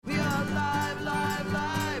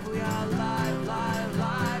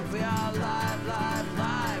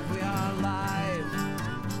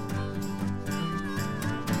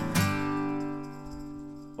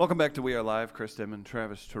Welcome back to We Are Live. Chris Dimon,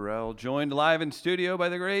 Travis Terrell, joined live in studio by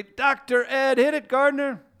the great Dr. Ed. Hit it,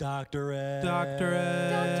 Gardner. Dr. Ed. Dr.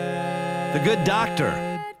 Ed. The good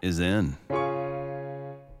doctor is in.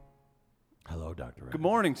 Hello, Dr. Ed. Good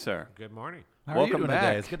morning, sir. Good morning. How Welcome are you doing back.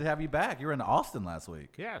 today? It's good to have you back. You were in Austin last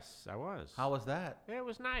week. Yes, I was. How was that? It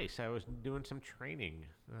was nice. I was doing some training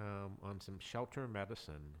on some shelter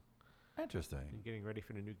medicine Interesting. and getting ready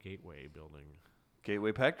for the new Gateway building.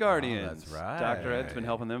 Gateway Pet Guardians. that's right. Dr. Ed's been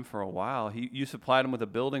helping them for a while. You supplied them with a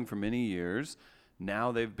building for many years.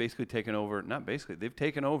 Now they've basically taken over, not basically, they've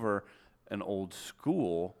taken over an old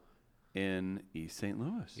school in East St.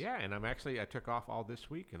 Louis. Yeah, and I took off all this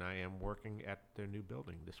week, and I am working at their new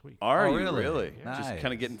building this week. Are Oh, you really? really? Yeah. Just Nice.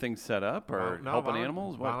 kind of getting things set up or helping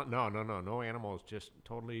animals? What? No animals, just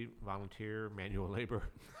totally volunteer, manual labor.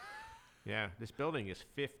 Yeah, this building is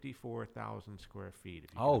 54,000 square feet.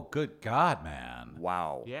 if you Oh, good God, man.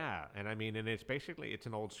 Wow. Yeah, and I mean, and it's basically it's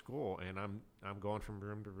an old school, and I'm going from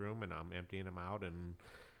room to room, and I'm emptying them out and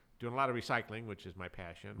doing a lot of recycling, which is my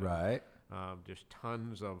passion. Right. There's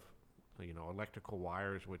tons of electrical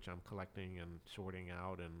wires, which I'm collecting and sorting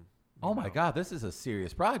out, and Oh, my God. This is a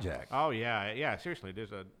serious project. Oh yeah, seriously.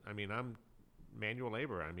 I'm manual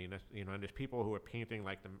labor. I mean, and there's people who are painting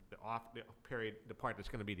like the part that's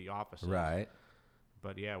going to be the offices. Right.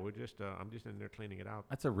 But yeah, I'm just in there cleaning it out.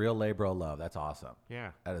 That's a real labor of love. That's awesome.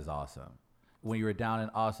 Yeah. That is awesome. When you were down in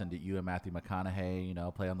Austin, did you and Matthew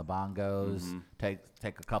McConaughey, play on the bongos, take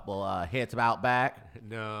a couple hits out back?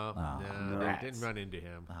 No, no. didn't run into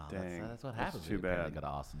him. Oh, Dang. that's what That's happens. too when you bad. go to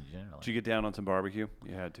Austin generally. Did you get down on some barbecue?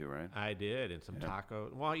 You had to, right? I did, and some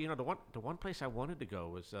tacos. Well, the one place I wanted to go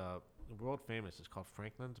was world famous. It's called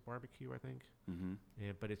Franklin's Barbecue, I think. Mm-hmm.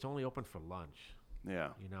 Yeah, but it's only open for lunch. Yeah.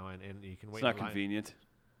 And you can wait. It's not in line. convenient.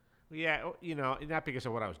 Yeah, not because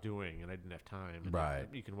of what I was doing, and I didn't have time. And Right.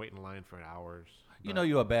 You can wait in line for hours.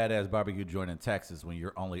 You're a badass barbecue joint in Texas when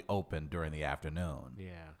you're only open during the afternoon.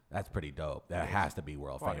 Yeah. That's pretty dope. That has to be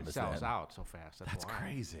world Well, it famous. sells then. out so fast. That's why.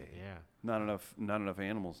 crazy. Yeah. Not enough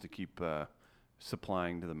animals to keep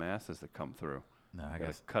supplying to the masses that come through. No, I Gotta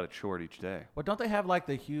guess. cut it short each day. Well, don't they have like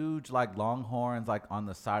the huge Longhorns on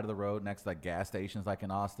the side of the road next to gas stations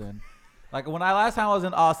in Austin? Last time I was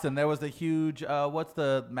in Austin, there was the huge. What's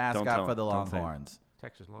the mascot for the don't say. Longhorns?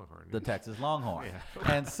 Texas Longhorn. The Texas Longhorn.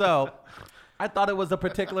 Yeah. And so, I thought it was a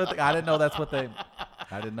particular thing. I didn't know that's what.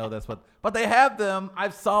 But they have them. I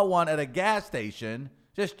saw one at a gas station,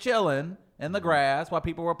 just chilling in the grass while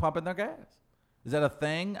people were pumping their gas. Is that a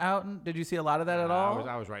thing out? Did you see a lot of that at all?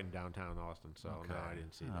 I was right in downtown Austin, so no, I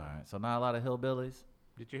didn't see All that. right. So not a lot of hillbillies.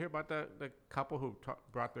 Did you hear about the couple who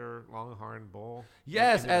brought their Longhorn bull?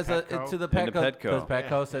 Yes, into the Petco? to the Into Petco. Petco. Because Petco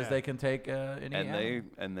Yeah, says yeah. they can take any animal.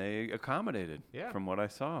 And they accommodated. Yeah. From what I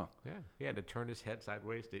saw. Yeah, he had to turn his head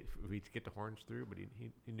sideways to get the horns through, but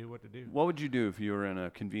he knew what to do. What would you do if you were in a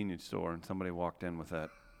convenience store and somebody walked in with that?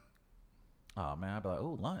 Oh man, I'd be like,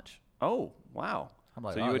 oh, lunch. Oh, wow. I'm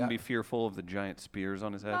like, So you oh, wouldn't yeah. be fearful of the giant spears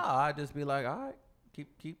on his head? No, I'd just be like, all right,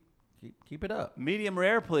 keep it up. Medium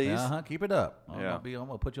rare, please. Keep it up. Yeah. I'm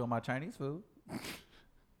gonna put you on my Chinese food.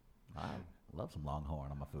 I love some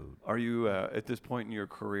Longhorn on my food. Are you, at this point in your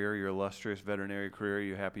career, your illustrious veterinary career, are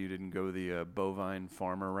you happy you didn't go the bovine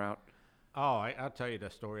farmer route? Oh, I'll tell you the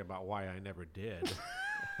story about why I never did.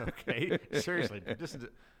 Okay, seriously, this is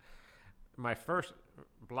my first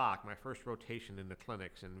block. My first rotation in the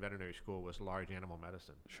clinics in veterinary school was large animal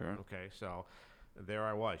medicine. Sure. Okay, so there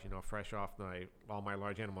I was, fresh off all my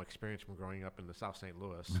large animal experience from growing up in the South St.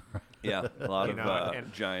 Louis. Yeah, a lot You of know,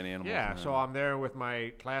 and- giant animals. Yeah, in so there. I'm there with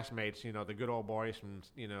my classmates, the good old boys from,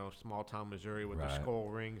 small town Missouri with their Right. skull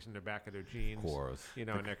rings in the back of their jeans. Of course. And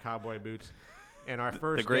their cowboy boots. And our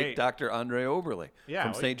first the great day, Dr. Andre Oberle Yeah,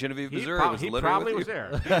 from well, St. Genevieve, he Missouri prob- was he literally probably with was you.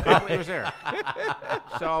 there. He probably was there.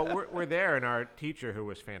 So we're there, and our teacher, who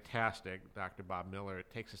was fantastic, Dr. Bob Miller,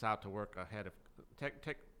 takes us out to work a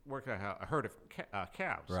herd of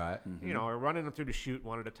calves. Right. We're running them through the chute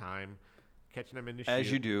one at a time, catching them in the chute.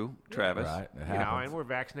 As you do, Travis. Right. It And happens. we're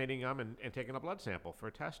vaccinating them and taking a blood sample for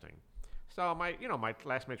testing. So my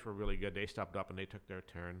classmates were really good. They stepped up and they took their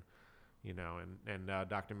turn, and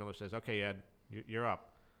Dr. Miller says, "Okay, Ed, you're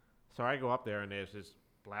up." So I go up there and there's this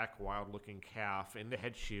black, wild-looking calf in the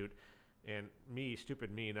head chute, and stupid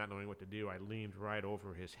me, not knowing what to do, I leaned right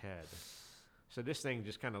over his head. So this thing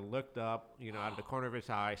just kind of looked up, out of the corner of its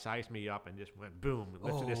eye, sized me up, and just went boom,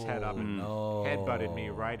 lifted his head up and headbutted me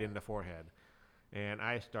right in the forehead. And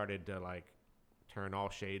I started to turn all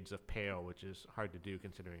shades of pale, which is hard to do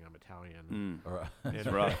considering I'm Italian. All right. It's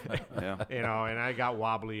rough. Yeah. And I got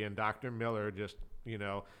wobbly, and Dr. Miller just,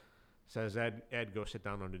 says, Ed, go sit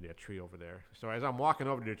down under that tree over there. So as I'm walking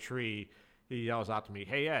over to the tree, he yells out to me,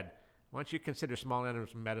 "Hey Ed, why don't you consider small animal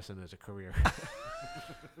medicine as a career?"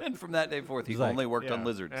 And from that day forth, he He's like, only worked on Yeah.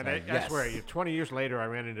 lizards. And I swear, 20 years later, I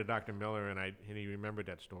ran into Dr. Miller, and he remembered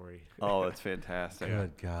that story. Oh, that's fantastic.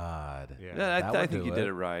 Good God. Yeah. Yeah, That I would think do you did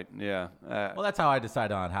it right. Yeah. Well, that's how I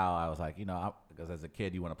decided on how I was like, because as a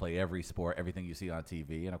kid, you want to play every sport, everything you see on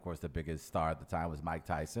TV. And of course, the biggest star at the time was Mike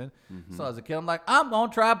Tyson. So as a kid, I'm like, I'm going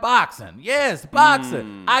to try boxing. Yes,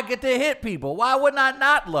 boxing. I get to hit people. Why wouldn't I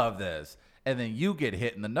not love this? And then you get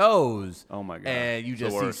hit in the nose. Oh, my God. And you It's the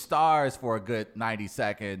just see worst. stars for a good 90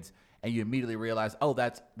 seconds. And you immediately realize, oh,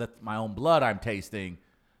 that's my own blood I'm tasting.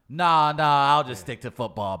 Nah, I'll just stick to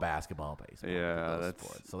football, basketball, baseball. Yeah, those that's-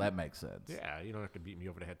 sports. So that makes sense. Yeah, you don't have to beat me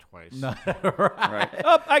over the head twice. No, Right.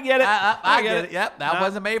 Oh, I get it. I get it. Yep, that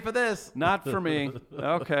wasn't made for this. Not for me.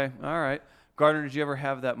 Okay. All right. Gardner, did you ever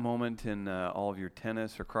have that moment in all of your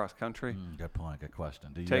tennis or cross country? Good point. Good question.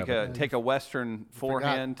 Do you Take a Western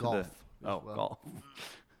forehand to golf the as well.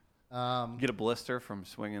 golf. Get a blister from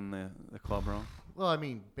swinging the club wrong. Well, I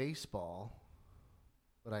mean, baseball,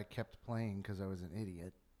 but I kept playing because I was an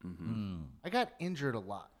idiot. I got injured a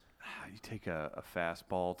lot. You take a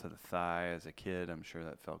fastball to the thigh as a kid. I'm sure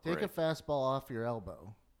that felt Take great. a fastball off your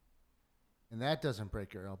elbow, and that doesn't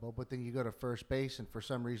break your elbow. But then you go to first base, and for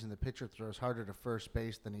some reason the pitcher throws harder to first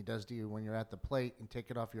base than he does to you when you're at the plate, and take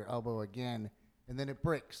it off your elbow again, and then it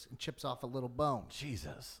breaks and chips off a little bone.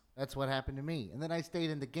 Jesus. That's what happened to me. And then I stayed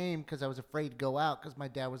in the game because I was afraid to go out because my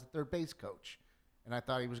dad was the third base coach, and I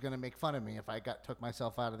thought he was going to make fun of me if I took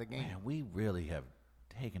myself out of the game. Man, we really have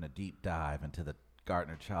taken a deep dive into the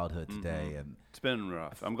Gardner childhood today, and It's been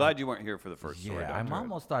rough. I'm glad you weren't here for the first story. yeah, I'm Dr. Ed.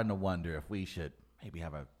 almost starting to wonder if we should maybe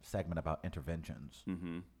have a segment about interventions,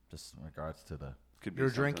 just in regards to the. Could be You're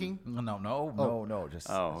something. drinking? No. Just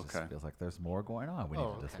Oh, it just okay. feels like there's more going on. We need to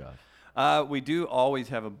okay. discuss. We do always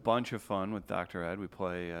have a bunch of fun with Dr. Ed. We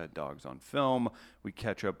play Dogs on Film. We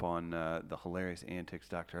catch up on the hilarious antics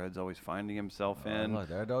Dr. Ed's always finding himself in, Look,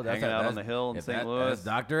 there it goes. That's hanging it. out on That's- the hill in if St. that- Louis. That's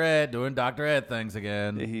Dr. Ed doing Dr. Ed things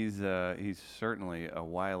again. He's certainly a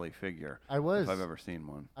wily figure. I was. if I've ever seen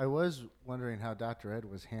one. I was wondering how Dr. Ed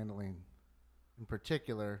was handling, in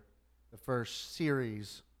particular, the first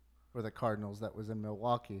series for the Cardinals that was in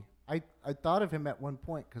Milwaukee. I thought of him at one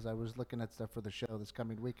point because I was looking at stuff for the show this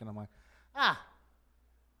coming week, and I'm like,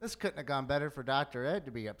 this couldn't have gone better for Dr. Ed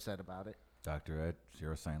to be upset about it. Dr. Ed,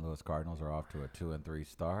 your St. Louis Cardinals are off to a 2-3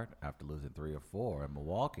 start after losing 3 of 4 in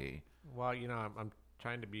Milwaukee. Well, I'm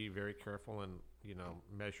trying to be very careful and,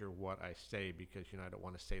 measure what I say because, I don't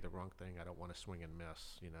want to say the wrong thing. I don't want to swing and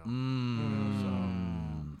miss,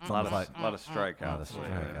 A lot of Like- lot of strikeouts. A lot of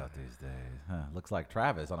strikeout these days. Huh. Looks like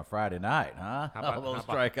Travis on a Friday night, huh? How about, All those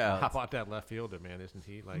how about- strikeouts. How about that left fielder, man? Isn't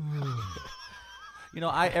he like?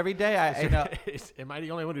 Every day I Am I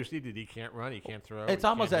the only one who sees that he can't run, he can't throw? it's he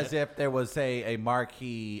almost can't as hit? if there was, say, a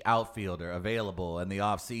marquee outfielder available in the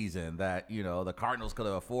offseason that, the Cardinals could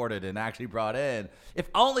have afforded and actually brought in. If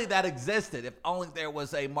only that existed. If only there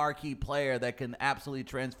was a marquee player that can absolutely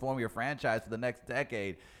transform your franchise for the next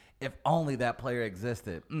decade. If only that player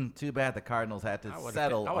existed. Too bad the Cardinals had to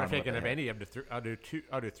settle. I would on have what taken they of had. any of the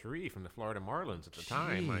other three from the Florida Marlins at the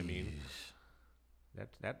time. I mean,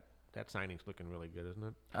 that signing's looking really good, isn't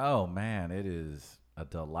it? Oh, man, it is a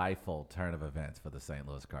delightful turn of events for the St.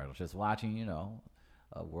 Louis Cardinals. Just watching,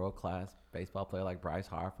 a world-class baseball player like Bryce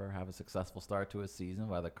Harper have a successful start to his season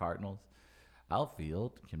while the Cardinals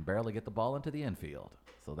outfield can barely get the ball into the infield.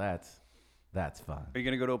 So that's fun. Are you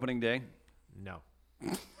going to go to opening day? No.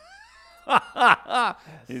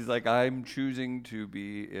 He's like, I'm choosing to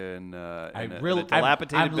be in a I'm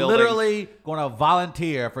dilapidated building. literally going to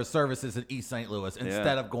volunteer for services in East St. Louis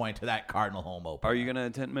instead of going to that Cardinal home opener. Are you going to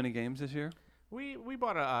attend many games this year? We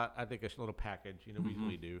bought I think a little package. We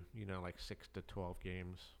usually do. Like 6 to 12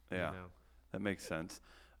 games. Yeah. That makes sense.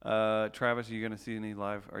 Travis, are you going to see any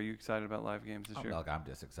live? Are you excited about live games this year? Look, I'm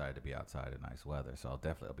just excited to be outside in nice weather, so I'll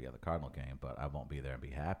definitely be at the Cardinal game, but I won't be there and be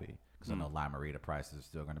happy because I know Lima Rita prices are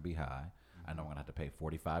still going to be high. I know I'm going to have to pay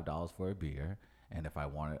 $45 for a beer, and if I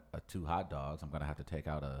want 2 hot dogs, I'm going to have to take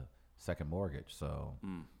out a second mortgage. So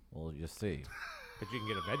we'll just see. But you can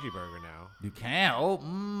get a veggie burger now. You can.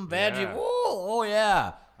 Veggie. Yeah. Woo, oh,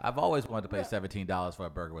 yeah. I've always wanted to pay $17 for a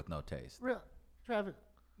burger with no taste. Real, Travis,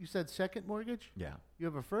 you said second mortgage? Yeah. You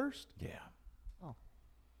have a first? Yeah. Oh.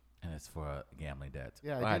 And it's for gambling debts.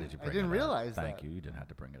 Yeah, I Why didn't- did you I bring didn't it up? realize Thank that. you. You didn't have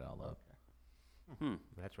to bring it all up.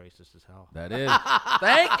 That's racist as hell. That is.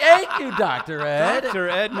 Thank you, Dr. Ed. Dr.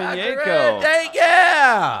 Ed Dr. Ed, Minyeko.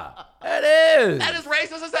 yeah. That is. That is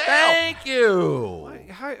racist as hell. Thank you.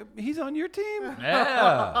 He's on your team?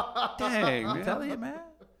 Yeah. Dang. I'm man. telling you, man.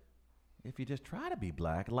 if you just try to be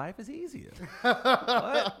black, life is easier.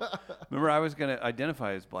 Remember, I was going to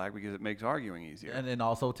identify as black because it makes arguing easier. And then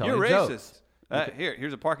also telling You're jokes. racist.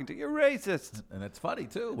 Here's a parking ticket. You're racist. And it's funny,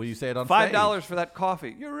 too, when you say it on stage. $5 for that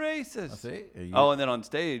coffee. You're racist. See? Oh, and then on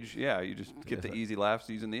stage, you just get the easy laughs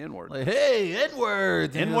using the N-word. Like, hey,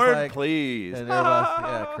 N-words. And N-word, like, please. And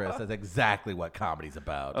yeah, Chris, that's exactly what comedy's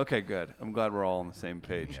about. Okay, good. I'm glad we're all on the same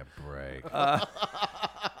page. Give me a break.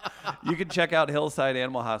 You can check out Hillside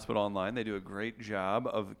Animal Hospital online. They do a great job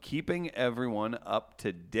of keeping everyone up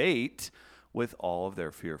to date with all of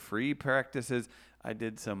their fear-free practices. I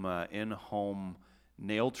did some in-home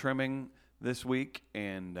nail trimming this week,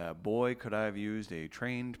 and boy, could I have used a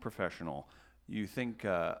trained professional. You think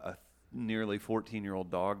a nearly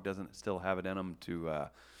 14-year-old dog doesn't still have it in them to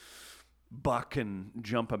buck and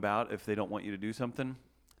jump about if they don't want you to do something?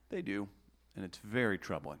 They do, and it's very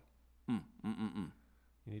troubling.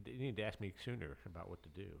 You need to ask me sooner about what to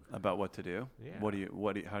do. About what to do? Yeah.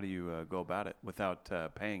 How do you go about it without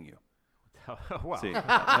paying you? Well, See,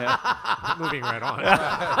 moving right on.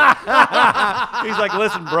 he's like,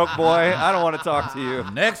 listen, broke boy, I don't want to talk to you.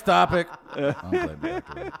 Next topic. I'm blaming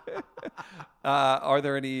Dr. Ed. Are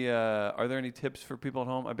there any tips for people at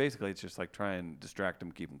home? Basically, it's just like try and distract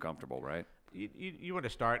them, keep them comfortable, right? You want to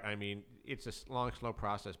start. I mean, it's a long, slow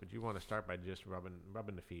process, but you want to start by just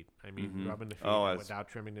rubbing the feet. I mean, rubbing the feet without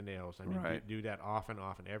trimming the nails. I mean, right. do that often,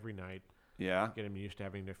 every night. Yeah. Get them used to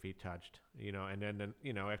having their feet touched, and then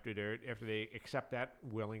after they accept that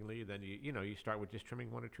willingly, then you start with just trimming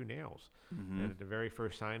 1 or 2 nails, and at the very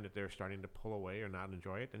first sign that they're starting to pull away or not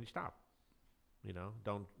enjoy it, then you stop.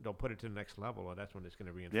 Don't put it to the next level, or that's when it's going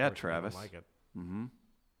to reinforce. Yeah, if you don't Travis. like it. Mm-hmm.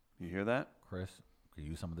 You hear that? Chris, could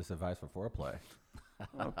use some of this advice for foreplay.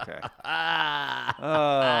 Okay.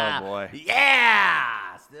 Oh boy.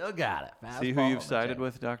 Yeah! Still got it. Fastball See who on you've the sided check.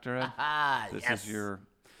 with, Dr. Ed? Yes.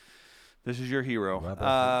 This is your hero.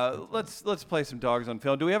 Rubber. Let's play some dogs on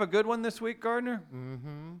film. Do we have a good one this week, Gardner?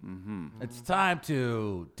 It's time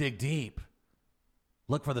to dig deep,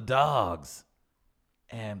 look for the dogs,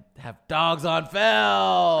 and have dogs on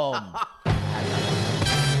film.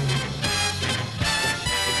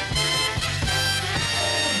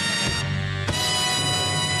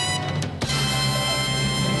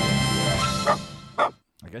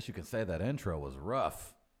 I guess you could say that intro was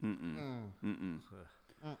rough.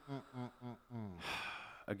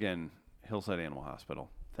 Again, Hillside Animal Hospital.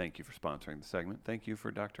 Thank you for sponsoring the segment. Thank you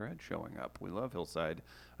for Dr. Ed showing up. We love Hillside.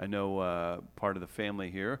 I know part of the family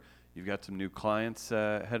here. You've got some new clients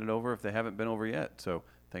headed over if they haven't been over yet. So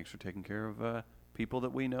thanks for taking care of people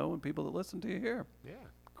that we know and people that listen to you here. Yeah.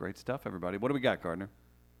 Great stuff, everybody. What do we got, Gardner?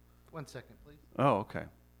 1 second, please. Oh, okay.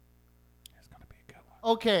 It's going to be a good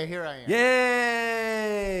one. Okay, here I am.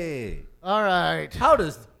 Yay! All right. How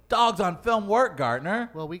does dogs on film work, Gardner?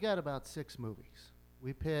 Well, we got about 6 movies.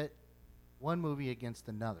 We pit one movie against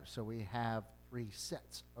another, so we have 3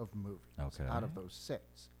 sets of movies out of those 6.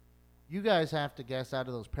 You guys have to guess out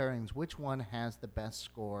of those pairings which one has the best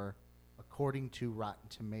score according to Rotten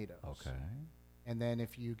Tomatoes. Okay. And then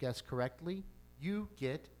if you guess correctly, you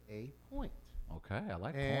get a point. Okay, I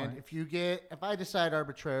like And points. if I decide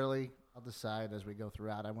arbitrarily, I'll decide as we go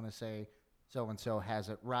throughout. I want to say so-and-so has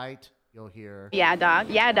it right. You'll hear. Yeah, dog.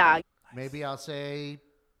 Yeah, dog. Maybe I'll say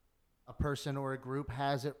a person or a group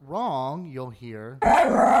has it wrong. You'll hear.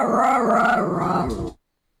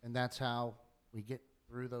 And that's how we get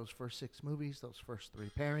through those first 6 movies, those first 3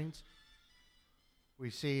 pairings. We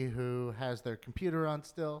see who has their computer on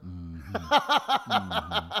still.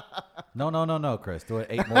 No, Chris. Do it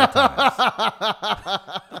 8 more times.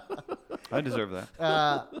 I deserve that.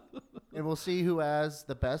 And we'll see who has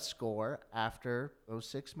the best score after those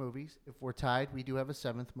 6 movies. If we're tied, we do have a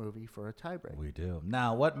 7th movie for a tiebreak. We do.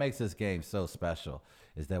 Now, what makes this game so special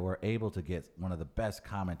is that we're able to get one of the best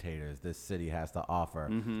commentators this city has to offer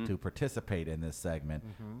to participate in this segment.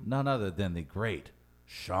 None other than the great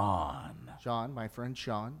Sean. Sean, my friend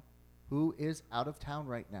Sean, who is out of town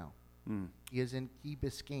right now. He is in Key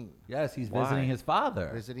Biscayne, Yes, he's Why? visiting his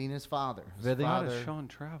father. visiting his father. His Visiting- How father, does Sean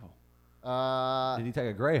travel? Did he take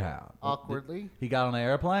a Greyhound? awkwardly, He got on an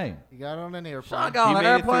airplane. he got on an airplane. Sean got He on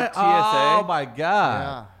an made it through airplane? TSA? Oh, my God.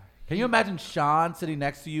 Yeah. Can you imagine Sean sitting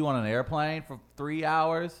next to you on an airplane for 3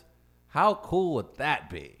 hours? How cool would that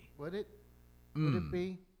be? Would it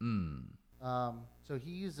be? So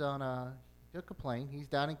he's he took a plane. He's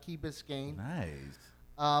down in Key Biscayne. Nice.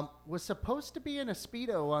 Was supposed to be in a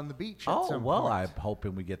Speedo on the beach at Oh, some well, point. I'm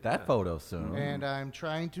hoping we get that photo soon. And I'm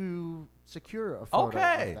trying to secure a photo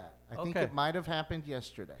Okay. of that. I think Okay. it might have happened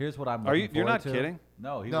yesterday. Here's what I'm Are you- looking you're forward not to. kidding?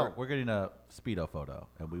 No, No. we're getting a Speedo photo,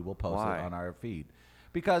 and we will post Why? it on our feed.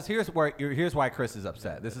 Because here's why Chris is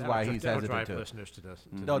upset. This is why he's that'll hesitant drive to. listeners to this.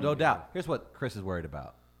 No doubt. Here's what Chris is worried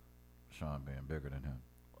about: Sean being bigger than him.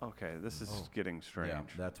 Okay, this is getting strange. Yeah,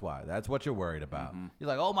 that's why. That's what you're worried about. You're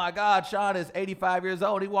like, oh my God, Sean is 85 years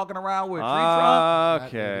old. He walking around with a tree trunk.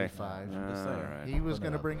 Okay. Not 85. Just saying. right. He was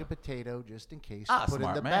going to bring a potato just in case Ah, to put in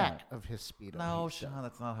smart the man. back of his Speedo. No, He said. Sean,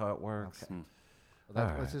 that's not how it works. Okay. Well,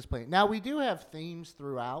 that All was right. his plan. Now, we do have themes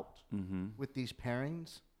throughout Mm-hmm. with these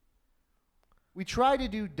pairings. We try to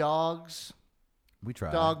do dogs, We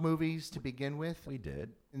tried. dog movies to begin with. We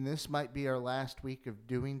did. And this might be our last week of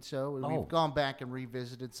doing so. And Oh. We've gone back and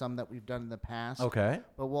revisited some that we've done in the past. Okay.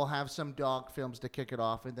 But we'll have some dog films to kick it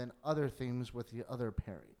off and then other themes with the other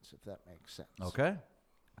pairings, if that makes sense. Okay.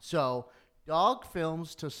 So, dog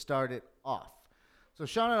films to start it off. So,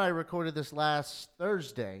 Sean and I recorded this last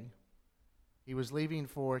Thursday. He was leaving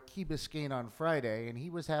for Key Biscayne on Friday, and he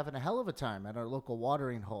was having a hell of a time at our local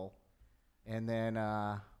watering hole. And then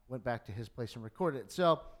went back to his place and recorded it.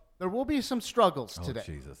 So, there will be some struggles Oh, today.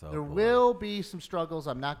 Jesus. Oh, There boy. will be some struggles.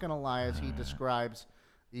 I'm not going to lie as he describes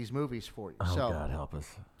these movies for you. Oh, so, God, help us.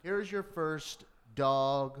 here's your first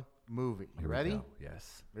dog movie. You Here we ready? go.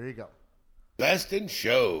 Yes. There you go. Best in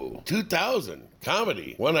Show 2000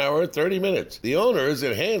 comedy 1 hour 30 minutes. The owners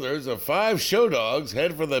and handlers of 5 show dogs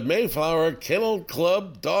head for the Mayflower Kennel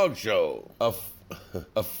Club Dog Show.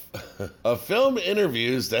 A film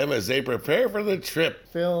interviews them as they prepare for the trip.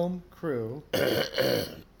 Film crew.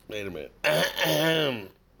 Wait a minute.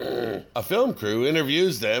 A film crew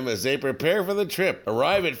interviews them as they prepare for the trip,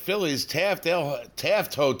 arrive at Philly's Taft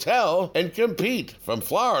Hotel, and compete. From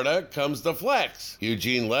Florida comes the Flex,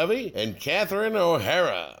 Eugene Levy and Catherine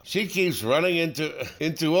O'Hara. She keeps running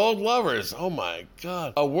into old lovers. Oh my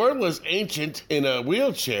God. A wordless ancient in a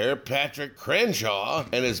wheelchair, Patrick Crenshaw,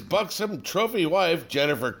 and his buxom trophy wife,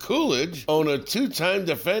 Jennifer Coolidge, own a 2-time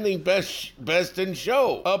defending best in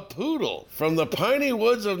show, a poodle. From the piney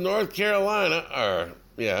woods of North Carolina,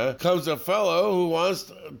 comes a fellow who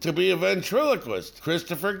wants to be a ventriloquist,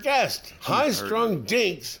 Christopher Guest. High-strung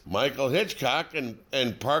dinks, Michael Hitchcock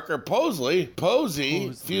and Parker Posey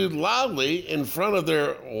feud loudly in front of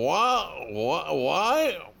their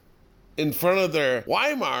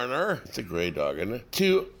Weimaraner. It's a gray dog, isn't it?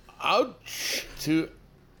 To Outre.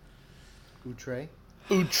 Outre,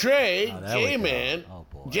 Oh, there we gay go. man, Oh,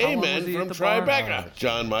 boy. gay How long men was he from at the bar? Tribeca,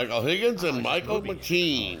 John Michael Higgins and Michael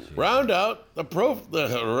McKean. Round out the profiled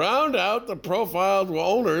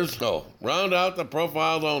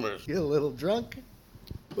owners. Get a little drunk.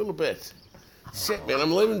 A little bit. Shit, man,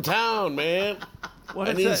 I'm living town, man. What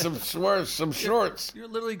I is need that? some shorts. You're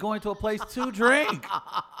literally going to a place to drink.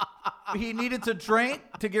 He needed to drink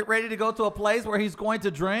to get ready to go to a place where he's going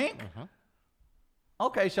to drink.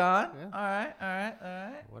 Okay, Sean. Yeah. All right.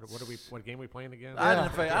 What game we playing again?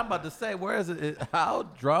 I'm about to say, where is it? How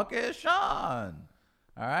drunk is Sean?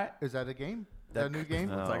 All right. Is that a game? Is that a new game?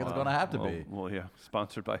 Looks like it's gonna have to be. Well, yeah.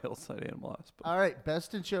 Sponsored by Hillside Animal Hospital. All right.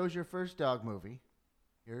 Best in Show is your first dog movie.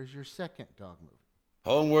 Here's your second dog movie.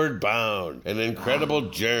 Homeward Bound, an incredible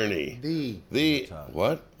journey.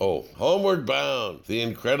 Homeward Bound, The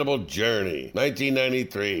Incredible Journey,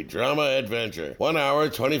 1993, drama adventure, 1 hour,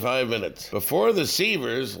 25 minutes. Before the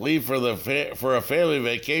Seavers leave for a family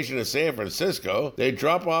vacation to San Francisco, they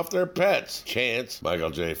drop off their pets, Chance, Michael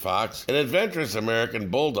J. Fox, an adventurous American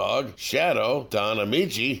bulldog, Shadow, Don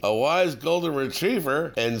Amici, a wise golden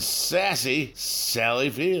retriever, and sassy Sally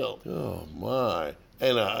Field. Oh, my.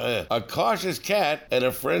 And a cautious cat at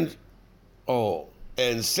a friend.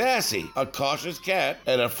 And Sassy, a cautious cat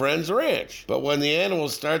at a friend's ranch. But when the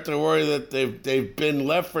animals start to worry that they've been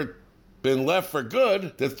left for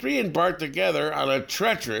good, the three embark together on a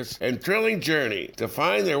treacherous and thrilling journey to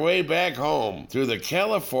find their way back home through the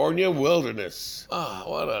California wilderness.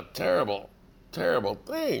 What a terrible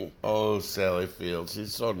thing. Oh, Sally Field,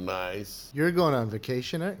 she's so nice. You're going on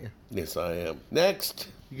vacation, aren't you? Yes, I am. Next.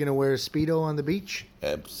 You gonna wear a Speedo on the beach?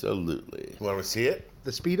 Absolutely. Want to see it?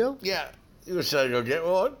 The Speedo? Yeah. Should I go get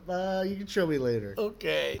one? You can show me later.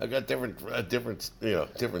 Okay. I got different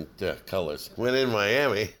colors. When in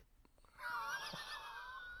Miami.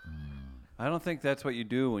 I don't think that's what you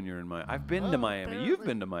do when you're in Miami. I've been to Miami. apparently. You've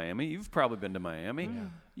been to Miami. You've probably been to Miami.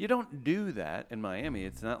 You don't do that in Miami.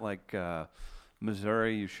 It's not like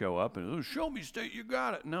Missouri. You show up and show me state you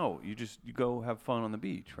got it. No, you go have fun on the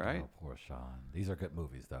beach, right? Oh, poor Sean. These are good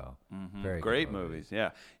movies, though. Very great movies. Yeah.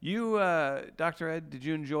 You, Dr. Ed, did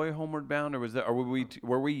you enjoy Homeward Bound, or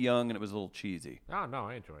were we young and it was a little cheesy? Oh, no,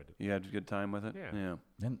 I enjoyed it. You had a good time with it. Yeah.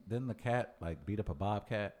 Then the cat beat up a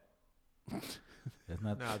bobcat. Isn't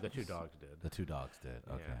that No, the two dogs did. the two dogs did?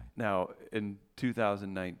 Okay. Now in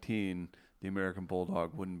 2019, the American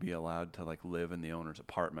Bulldog wouldn't be allowed to like live in the owner's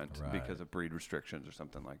apartment Right. because of breed restrictions or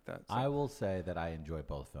something like that. So. I will say that I enjoy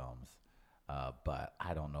both films, but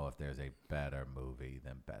I don't know if there's a better movie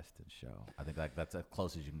than Best in Show. I think like that's as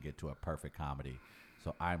close as you can get to a perfect comedy.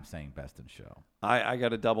 So I'm saying Best in Show. I got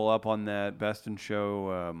to double up on that. Best in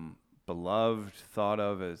Show, beloved, thought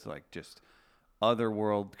of as like just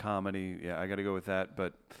otherworld comedy. Yeah, I got to go with that.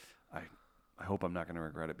 But I hope I'm not going to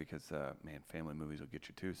regret it because, man, family movies will get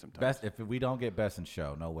you too sometimes. If we don't get Best in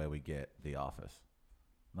Show, no way we get The Office.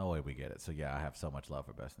 No way we get it. So yeah, I have so much love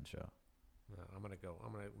for Best in Show. No, I'm gonna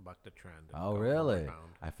buck the trend. and Oh go really? Homeward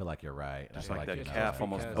Bound. I feel like you're right. I Just feel like that you know calf that.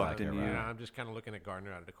 almost Because, bucked you're in you. right. Yeah, I'm just kind of looking at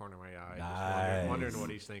Gardner out of the corner of my eye, Nice. just wondering what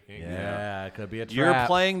he's thinking. Yeah, it could be a trap. You're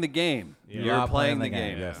playing the game. Yeah. You're are playing the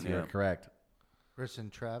game. Yes, Yeah. you're correct. Chris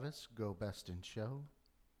and Travis go Best in Show.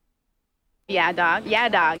 Yeah, dog. Yeah,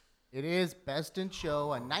 dog. It is Best in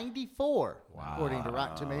Show, a 94, according to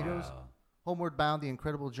Rotten Tomatoes. Homeward Bound: The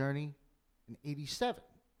Incredible Journey, an 87.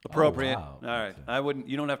 Appropriate. wow. All right. Gotcha. I wouldn't.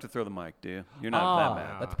 You don't have to throw the mic, do you? You're not that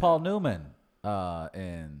bad. That's Paul Newman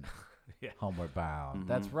in Yeah. Homeward Bound.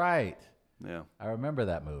 That's right. Yeah. I remember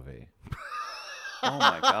that movie. Oh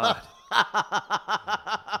my God.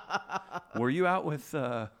 Were you out with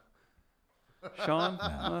Sean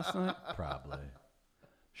last night? Probably.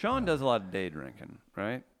 Sean does a lot of day drinking,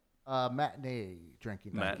 right? Matinee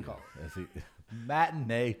drinking. Mat- Is he,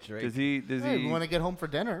 matinee trick. Does he? Does Hey, he? we want to get home for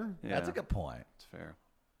dinner. Yeah, That's a good point. It's fair.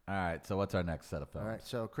 All right, so what's our next set of films? All right,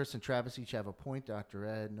 so Chris and Travis each have a point. Dr.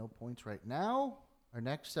 Ed, no points right now. Our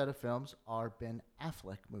next set of films are Ben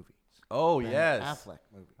Affleck movies. Oh, Ben yes. Affleck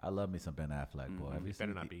movie. I love me some Ben Affleck, boy. Have you He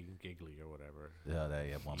better seen not be giggly or whatever. Yeah, they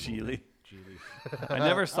have one movie. Geely. Geely. I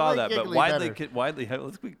never saw like that, but Giggly widely,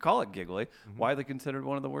 better. we call it Giggly. Widely considered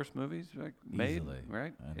one of the worst movies like, made, Easily.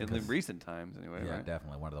 right? And In the because- recent times, anyway, Yeah, right?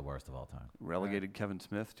 definitely one of the worst of all time. Relegated Kevin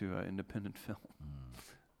Smith to independent film.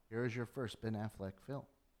 Here's your first Ben Affleck film.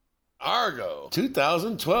 Argo,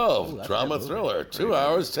 2012, that's drama that movie. thriller, 2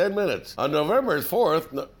 hours, 10 minutes. On November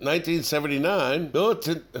 4th, 1979,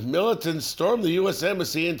 militants stormed the U.S.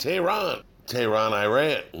 Embassy in Tehran,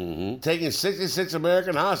 Iran, taking 66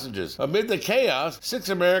 American hostages. Amid the chaos, 6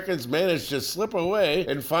 Americans managed to slip away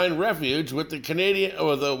and find refuge with the Canadian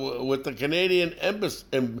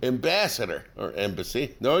ambassador or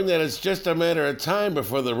embassy. Knowing that it's just a matter of time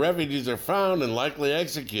before the refugees are found and likely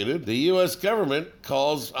executed, the U.S. government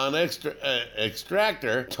calls on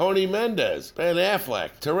extractor Tony Mendez, Ben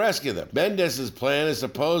Affleck, to rescue them. Mendez's plan is to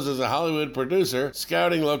pose as a Hollywood producer,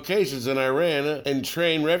 scouting locations in Iran and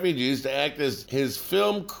train refugees to act as his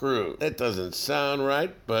film crew. That doesn't sound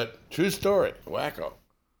right, but true story. Wacko.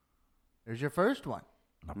 Here's your first one.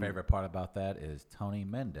 My favorite part about that is Tony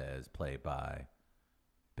Mendez, played by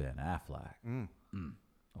Ben Affleck.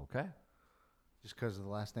 Okay. Just because of the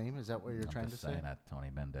last name? Is that what you're I'm trying to just say? saying that Tony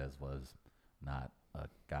Mendez was not a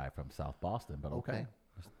guy from South Boston, but okay. Okay.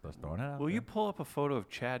 Just throwing it out Will there. you pull up a photo of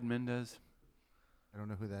Chad Mendez? I don't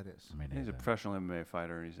know who that is. I mean, He's a professional MMA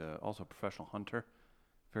fighter. He's also a professional hunter.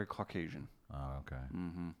 Very Caucasian. Oh, okay.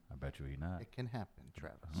 I bet you he not. It can happen,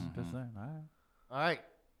 Travis. Just saying. All right. All right.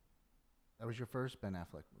 That was your first Ben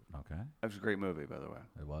Affleck movie. Okay. That was a great movie, by the way.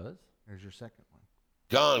 It was? Here's your second one.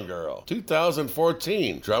 Gone Girl,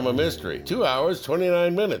 2014, drama mystery, 2 hours,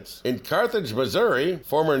 29 minutes. In Carthage, Missouri,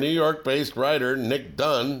 former New York-based writer Nick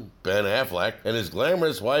Dunn, Ben Affleck, and his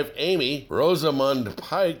glamorous wife Amy, Rosamund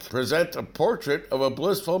Pike, present a portrait of a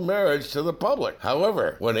blissful marriage to the public.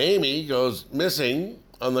 However, when Amy goes missing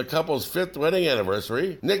on the couple's 5th wedding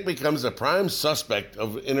anniversary, Nick becomes a prime suspect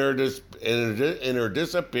in her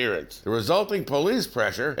disappearance. The resulting police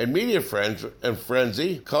pressure and media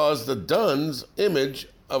frenzy caused the Dunn's image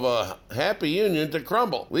of a happy union to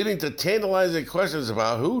crumble, leading to tantalizing questions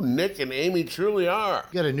about who Nick and Amy truly are.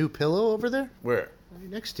 You got a new pillow over there? Where? Right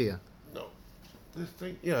next to you. No. This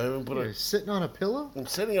thing? Yeah, I haven't put You're it. sitting on a pillow? I'm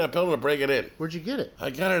sitting on a pillow to break it in. Where'd you get it? I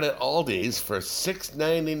got it at Aldi's for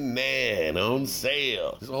 $6.99 on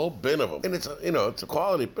sale. There's a whole bin of them, and it's a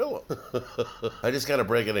quality pillow. I just gotta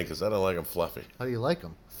break it in because I don't like them fluffy, How do you like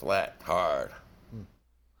them? flat, hard.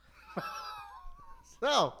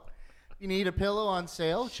 So, you need a pillow on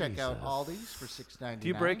sale. Check out Jesus. Aldi's for $6.99. Do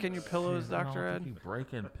you break in your pillows, Dr. I Ed? don't think you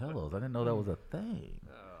break in pillows. I didn't know that was a thing.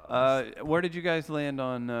 Where did you guys land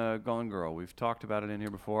on Gone Girl? We've talked about it in here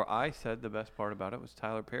before. I said the best part about it was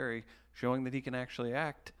Tyler Perry showing that he can actually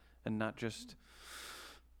act and not just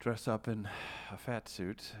dress up in a fat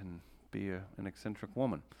suit and be an eccentric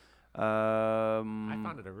woman. I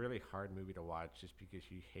found it a really hard movie to watch just because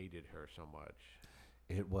you hated her so much.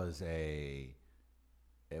 It was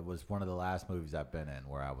one of the last movies I've been in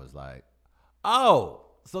where I was like, oh,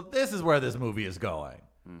 so this is where this movie is going.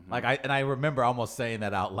 Like I remember almost saying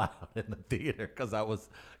that out loud in the theater because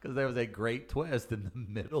there was a great twist in the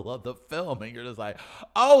middle of the film, and you're just like,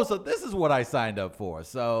 oh, so this is what I signed up for.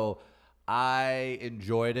 So I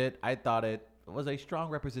enjoyed it. I thought it was a strong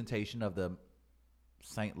representation of the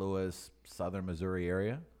St. Louis, Southern Missouri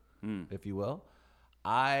area, if you will.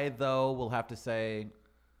 I though will have to say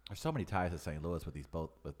there's so many ties to St. Louis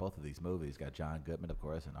with both of these movies. Got John Goodman, of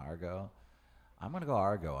course, and Argo. I'm gonna go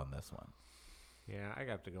Argo on this one. Yeah, I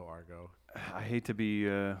got to go Argo. I hate to be,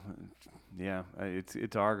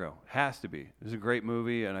 it's Argo. Has to be. It's a great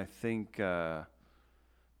movie, and I think,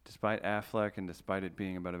 despite Affleck and despite it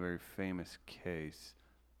being about a very famous case,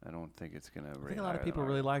 I don't think it's gonna. I think a lot of people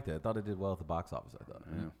really liked it. I thought it did well at the box office. I thought.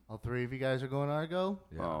 Yeah. All three of you guys are going Argo?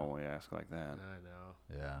 Yeah. Oh, we ask like that. I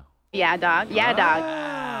know. Yeah. Yeah, dog. Yeah,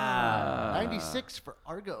 dog. 96 for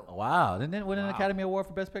Argo. Wow. Didn't it win an Academy Award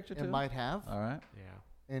for Best Picture too? It might have. All right. Yeah.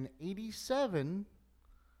 And 87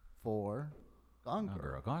 for Gone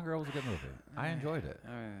Girl. Gone Girl was a good movie. I enjoyed it.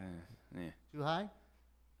 Yeah. Too high?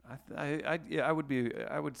 I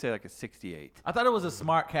would say like a 68. I thought it was a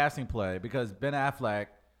smart casting play because Ben Affleck,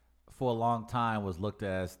 for a long time, was looked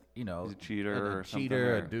as He's a cheater or something,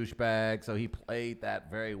 cheater, a or- douchebag. So he played that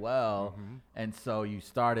very well, and so you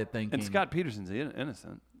started thinking. And Scott Peterson's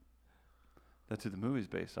innocent. That's who the movie's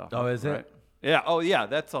based off. Oh, of, is it? right? Yeah. Oh, yeah.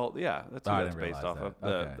 That's all. Yeah, that's Oh, who I that's didn't based realize off that.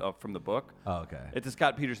 of. Okay. From the book. Oh, okay. It's a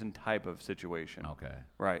Scott Peterson type of situation. Okay.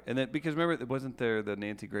 Right, and then because remember, wasn't there the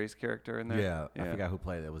Nancy Grace character in there? Yeah, I forgot who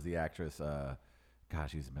played it. It was the actress.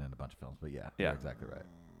 Gosh, she's been in a bunch of films, but yeah, Yeah. you're exactly right.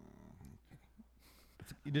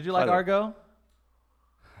 Did you like By the way- Argo?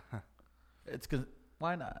 It's because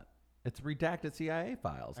why not? It's redacted CIA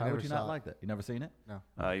files. I How would never you saw not it. like that? You never seen it? No.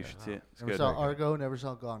 You should see it. It's Never good. saw Argo, never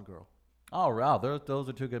saw Gone Girl. Oh, wow, those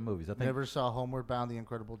are two good movies. I think. Never saw Homeward Bound: The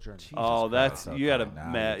Incredible Journey. Oh, that's Christ, you had a okay,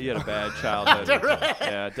 now you had a bad childhood.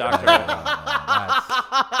 Yeah, Doctor.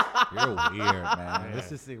 You're weird, man.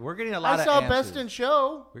 This is we're getting a lot I of saw answers. Best in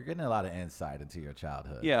Show. We're getting a lot of insight into your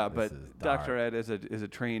childhood. Yeah, This but is dark. Dr. Ed is a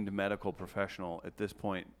trained medical professional at this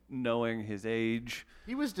point, knowing his age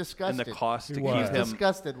He was and disgusted. the cost to He keep was him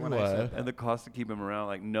disgusted when I said that. and the cost to keep him around,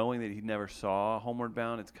 like knowing that he never saw Homeward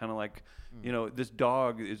Bound. It's kind of like, this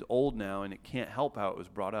dog is old now and it can't help how it was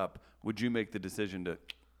brought up. Would you make the decision to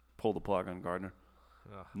pull the plug on Gardner,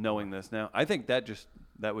 knowing this now? I think that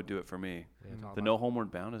would do it for me. Yeah, it's all The about- no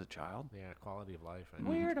Homeward Bound as a child. Yeah, quality of life. I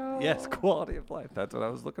Weirdo. Yes, quality of life. That's what I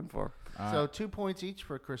was looking for. So 2 points each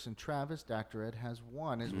for Chris and Travis. Dr. Ed has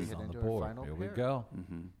 1 as we head on the into our board. final Here we pair. go.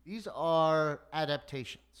 These are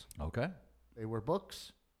adaptations. Okay. They were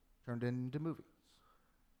books turned into movies.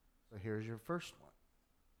 So here's your first one.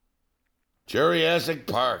 Jurassic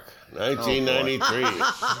Park, 1993.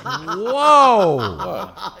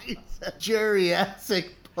 Whoa.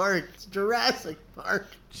 Jurassic Park. Jurassic Park.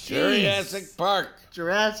 Jurassic Park.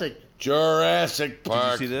 Jurassic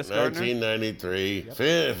Park. see this, Gardner? 1993.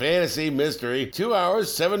 Fantasy mystery. 2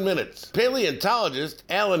 hours, 7 minutes. Paleontologist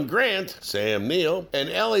Alan Grant, Sam Neill, and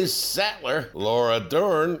Ellie Sattler, Laura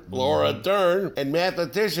Dern, and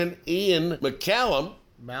mathematician Ian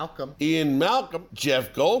Malcolm,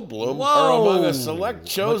 Jeff Goldblum are among a select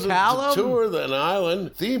chosen McCallum? to tour an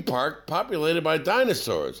island theme park populated by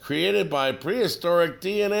dinosaurs, created by prehistoric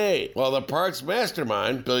DNA. While the park's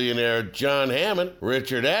mastermind, billionaire John Hammond,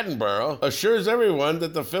 Richard Attenborough, assures everyone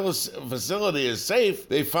that the facility is safe,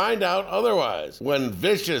 they find out otherwise when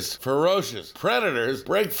vicious, ferocious predators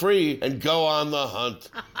break free and go on the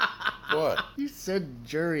hunt. What? You said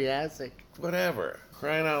Jurassic. Whatever.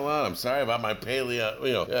 Crying out loud. I'm sorry about my I don't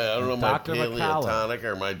know, my Dr. McCallum. paleotonic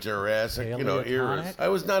or my Jurassic, eras. Paleotonic? I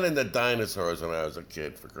was not into dinosaurs when I was a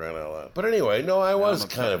kid, for crying out loud. But anyway, no, I was I'm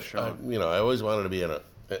kind upset of, with Sean. I always wanted to be an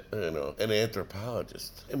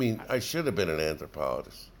anthropologist. I mean, I should have been an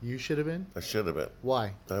anthropologist. You should have been. I should have been.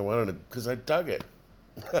 Why? I wanted to, because I dug it.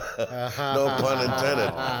 No pun intended.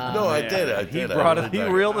 No, I did. I He did. I brought really it. He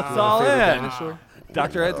dug reeled us all in. Dinosaur?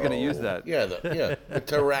 Dr. Ed's going to use that. Yeah, the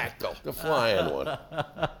pterodactyl, the flying one,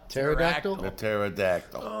 Pterodactyl? the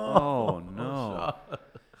pterodactyl. Oh, no.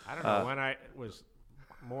 I don't know when I was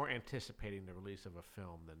more anticipating the release of a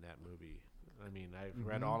film than that movie. I mean, I've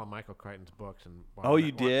read all of Michael Crichton's books, and Oh,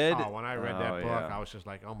 you did? when I read Oh, that book, yeah. I was just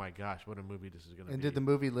like, "Oh my gosh, what a movie this is going to be!" And did the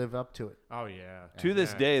movie live up to it? Oh yeah. To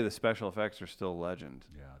this Yeah. day, the special effects are still legend.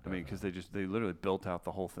 Yeah, I mean, because they literally built out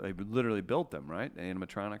the whole thing. They literally built them, right? The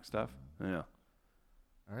animatronic stuff. Yeah.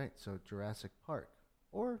 All right, so Jurassic Park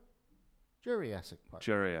or Jurassic Park.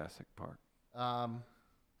 Jurassic Park.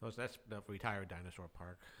 That's the retired dinosaur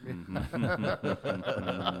park.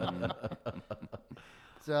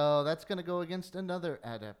 So that's going to go against another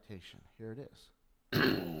adaptation. Here it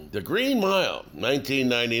is. The Green Mile,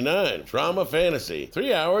 1999. Drama fantasy.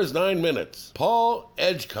 3 hours, 9 minutes. Paul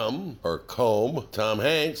Edgecombe, or Combe, Tom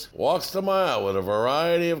Hanks, walks the mile with a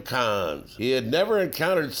variety of cons. He had never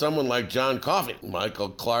encountered someone like John Coffey, Michael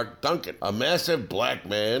Clark Duncan, a massive black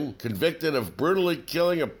man convicted of brutally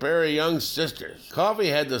killing a pair of young sisters. Coffey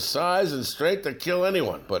had the size and strength to kill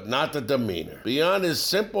anyone, but not the demeanor. Beyond his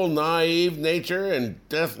simple, naive nature and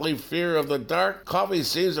deathly fear of the dark, Coffey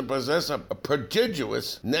seems to possess a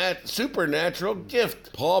prodigious, supernatural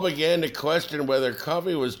gift. Paul began to question whether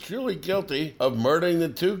Coffey was truly guilty of murdering the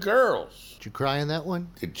two girls. Did you cry in that one?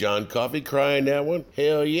 Did John Coffey cry in that one?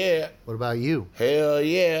 Hell yeah. What about you? Hell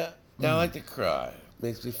yeah. I like to cry.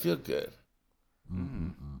 Makes me feel good.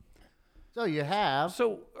 So you have.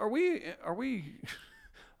 So are we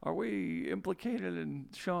implicated in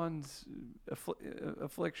Sean's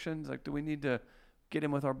afflictions? Like, do we need to get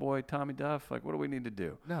him with our boy Tommy Duff? Like, what do we need to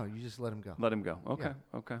do? No, you just let him go. Let him go. Okay.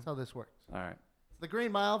 Yeah. Okay. That's how this works. All right. The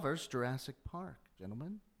Green Mile versus Jurassic Park,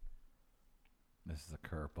 gentlemen. This is a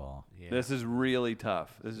curveball. Yeah. This is really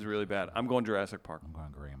tough. This is really bad. I'm going Jurassic Park. I'm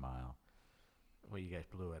going Green Mile. Well, you guys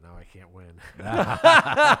blew it. Now I can't win.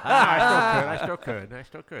 I still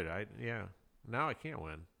could. Yeah. Now I can't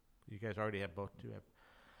win. You guys already have both two.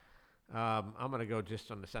 I'm going to go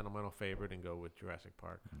just on the sentimental favorite and go with Jurassic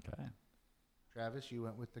Park. Okay. Travis, you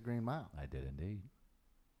went with the Green Mile. I did indeed.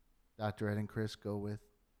 Dr. Ed and Chris go with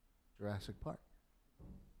Jurassic Park.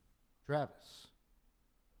 Travis.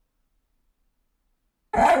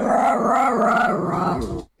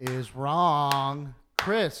 Is wrong.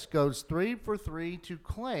 Chris goes 3 for 3 to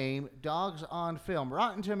claim Dogs on Film.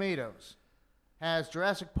 Rotten Tomatoes has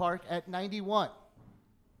Jurassic Park at 91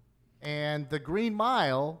 and The Green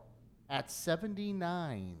Mile at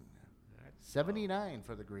 79. 79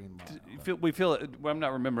 for The Green Mile. We feel it. Well, I'm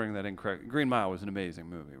not remembering that incorrect. Green Mile was an amazing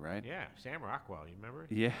movie, right? Yeah, Sam Rockwell, you remember?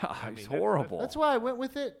 Yeah, I it's mean, horrible. That's why I went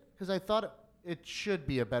with it, because I thought it should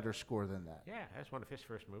be a better score than that. Yeah, that's one of his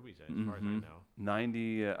first movies, as far as I know.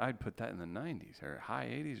 90. I'd put that in the 90s or high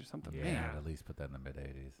 80s or something. Yeah, Man, I'd at least put that in the mid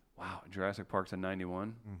 80s. wow. Jurassic Park's a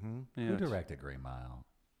 91. Mm-hmm. Yeah, Who it's- directed Green Mile?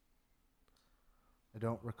 I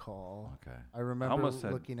don't recall. Okay. I remember almost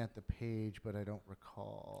said- looking at the page, but I don't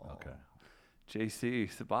recall. Okay. J.C.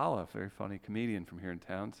 Sabala, very funny comedian from here in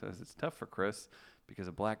town, says it's tough for Chris because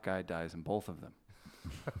a black guy dies in both of them.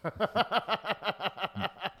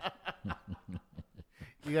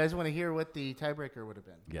 You guys want to hear what the tiebreaker would have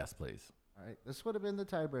been? Yes, please. All right, this would have been the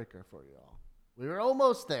tiebreaker for you all. We were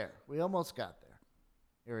almost there. We almost got there.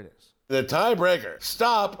 Here it is. The tiebreaker.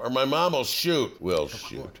 Stop or my mom will shoot. Will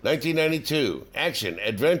shoot. 1992. Action.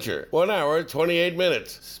 Adventure. 1 hour, 28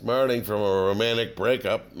 minutes. Smarting from a romantic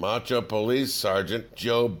breakup, Macho Police Sergeant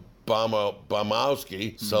Joe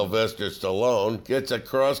Bomowski, Sylvester Stallone, gets a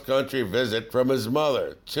cross-country visit from his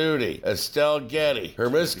mother, Tootie, Estelle Getty. Her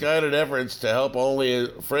misguided efforts to help only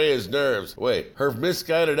fray his nerves. Her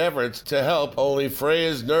misguided efforts to help only fray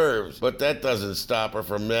his nerves. But that doesn't stop her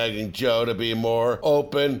from nagging Joe to be more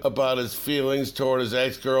open about his feelings toward his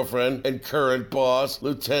ex-girlfriend and current boss,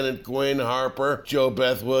 Lieutenant Gwen Harper, Jo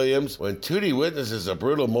Beth Williams. When Tootie witnesses a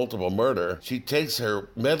brutal multiple murder, she takes her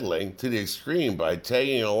meddling to the extreme by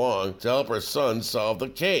tagging along to help her son solve the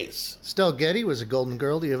case. Stell Getty was a Golden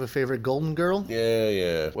Girl. Do you have a favorite Golden Girl?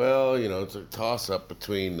 Yeah. Well, it's a toss-up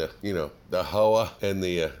between, the Hoa and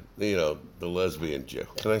the lesbian Jew.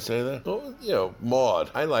 Can I say that? Oh,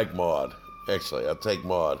 Maud. I like Maud. Actually, I'll take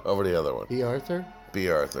Maud over the other one. B. Arthur? B.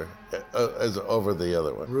 Arthur. As over the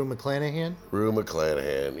other one. Rue McClanahan? Rue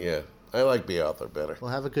McClanahan, yeah. I like B. Arthur better.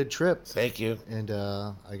 Well, have a good trip. Thank you. And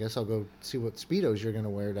I guess I'll go see what Speedos you're going to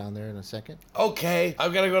wear down there in a second. Okay,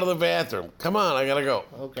 I've got to go to the bathroom. Come on, I got to go.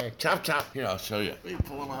 Okay. Chop, chop. Here, I'll show you. Let me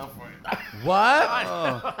pull them out for you.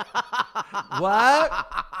 What? What?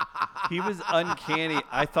 He was uncanny.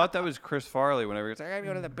 I thought that was Chris Farley whenever he was like, I gotta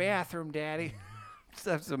go to the bathroom, Daddy.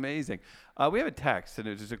 That's amazing. We have a text, and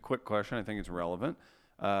it's just a quick question. I think it's relevant.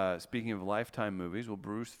 Speaking of Lifetime movies, will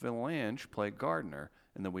Bruce Vilanch play Gardner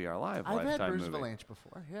in the We Are Live I've Lifetime had Bruce movie? Vilanch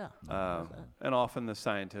before, yeah. And often the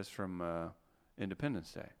scientist from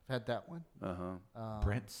Independence Day. I've had that one. Uh-huh.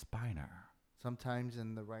 Brent Spiner. Sometimes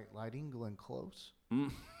in the right lighting, Glenn Close.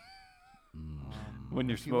 When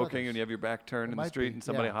you're a few smoking others. and you have your back turned It in the might street be, and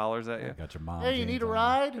somebody yeah. hollers at you. Got your mom. Hey, you jeans need a on.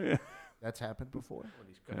 ride? That's happened before. When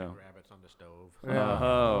he's cooking Yeah. rabbits on the stove.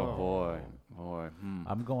 Oh, boy.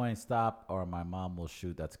 I'm going stop or my mom will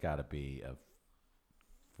shoot. That's got to be a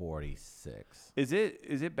 46. Is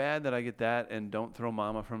it bad that I get that and Don't Throw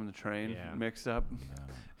Mama from the Train Yeah. mixed up?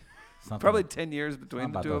 Something- Probably 10 years between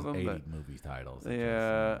something the about two of those them. 80 But movie titles.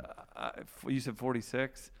 yeah, you said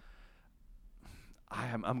 46.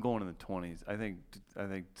 I'm going in the 20s. I think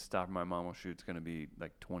stopping my mom will shoot's going to be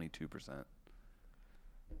like 22%.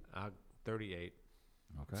 38.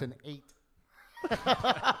 Okay. It's an 8.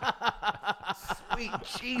 Sweet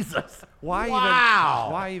Jesus. Why Wow.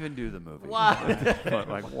 even? Why even do the movie? Why?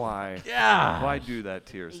 Like why? Yeah. Why do that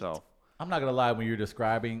to yourself? I'm not gonna lie. When you were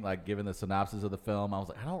describing, like, giving the synopsis of the film, I was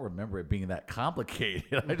like, I don't remember it being that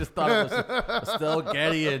complicated. I just thought it was Estelle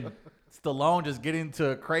Getty and Stallone just getting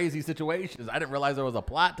into crazy situations. I didn't realize there was a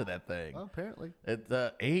plot to that thing. Well, apparently. It's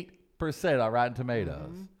 8% on Rotten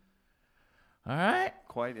Tomatoes. All right.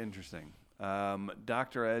 Quite interesting.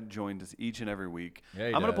 Dr. Ed joins us each and every week. Yeah,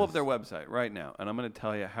 he I'm going to pull up does. their website right now, and I'm going to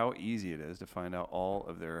tell you how easy it is to find out all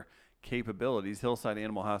of their capabilities. Hillside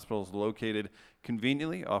Animal Hospital is located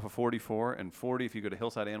conveniently off of 44 and 40. If you go to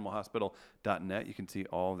hillsideanimalhospital.net, you can see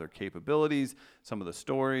all of their capabilities, some of the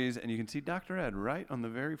stories, and you can see Dr. Ed right on the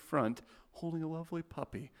very front holding a lovely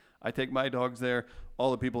puppy. I take my dogs there. All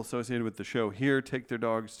the people associated with the show here take their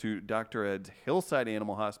dogs to Dr. Ed's Hillside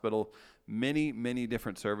Animal Hospital. Many, many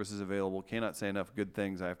different services available. Cannot say enough good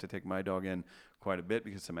things. I have to take my dog in quite a bit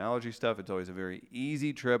because some allergy stuff. It's always a very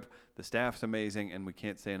easy trip. The staff's amazing, and we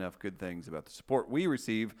can't say enough good things about the support we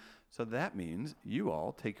receive. So that means you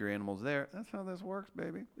all take your animals there. That's how this works,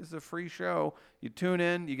 baby. This is a free show. You tune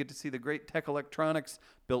in. You get to see the great Tech Electronics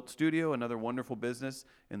Built Studio, another wonderful business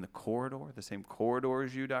in the corridor, the same corridor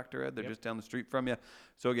as you, Dr. Ed. They're just down the street from you.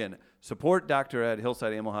 So again, support Dr. Ed,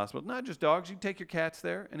 Hillside Animal Hospital. Not just dogs. You can take your cats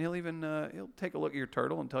there, and he'll even he'll take a look at your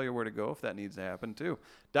turtle and tell you where to go if that needs to happen too.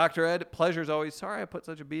 Dr. Ed, pleasure's always. Sorry I put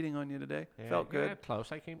such a beating on you today. Felt good. Yeah,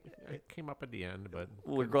 close. I came up at the end, but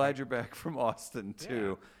Well, we're glad you're back from Austin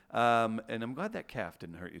too. And I'm glad that calf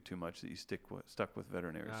didn't hurt you too much that you stuck with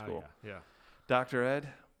veterinary school. Yeah. Dr. Ed,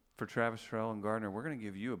 for Travis Terrell and Gardner, we're going to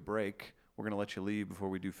give you a break. We're going to let you leave before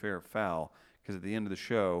we do fair or foul, because at the end of the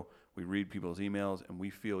show, we read people's emails, and we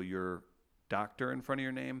feel your doctor in front of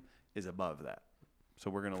your name is above that. So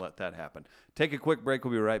we're going to let that happen. Take a quick break.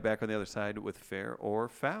 We'll be right back on the other side with fair or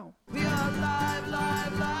foul. We are live,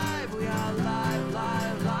 live, live. We are live,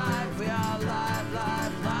 live, live. We are live,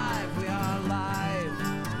 live, live. We are live.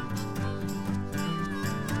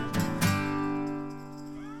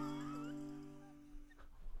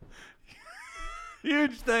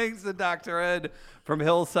 Huge thanks to Dr. Ed from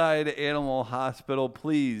Hillside Animal Hospital.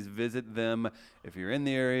 Please visit them if you're in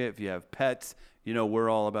the area, if you have pets. You know we're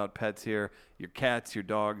all about pets here. Your cats, your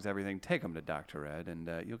dogs, everything. Take them to Dr. Ed, and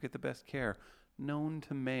you'll get the best care known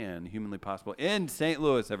to man, humanly possible, in St.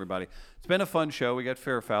 Louis, everybody. It's been a fun show. We got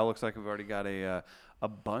fair or foul. Looks like we've already got a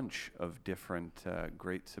bunch of different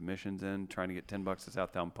great submissions in, trying to get $10 to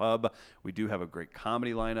Southtown Pub. We do have a great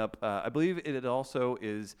comedy lineup. I believe it also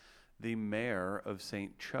is the mayor of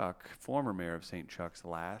St. Chuck, former mayor of St. Chuck's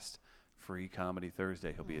last free comedy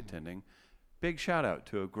Thursday he'll be attending. Big shout out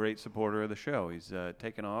to a great supporter of the show. He's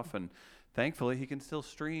taken off, and thankfully he can still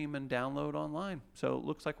stream and download online. So it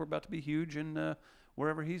looks like we're about to be huge in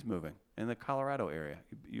wherever he's moving, in the Colorado area.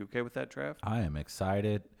 You okay with that, Trav? I am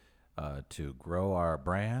excited to grow our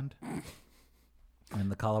brand in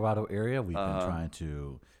the Colorado area. We've been trying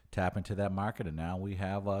to tap into that market, and now we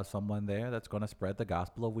have someone there that's going to spread the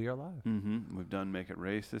gospel of We Are Live. Mm-hmm. We've done Make It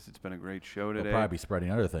Racist. It's been a great show We'll today. probably be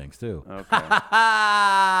spreading other things too. Okay.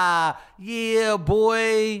 Yeah,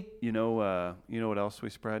 boy. You know what else we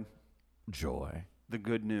spread? Joy. The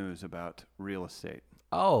good news about real estate.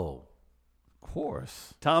 Oh, of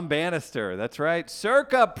course. Tom Bannister, that's right.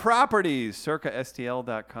 Circa Properties,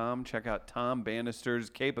 circastl.com. Check out Tom Bannister's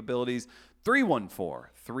capabilities.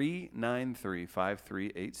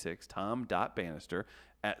 314-393-5386. Tom.Bannister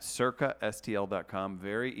at circastl.com.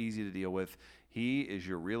 Very easy to deal with. He is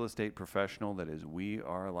your real estate professional that is We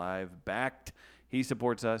Are Live backed. He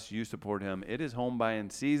supports us. You support him. It is home buying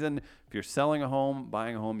season. If you're selling a home,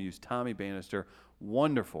 buying a home, use Tommy Bannister.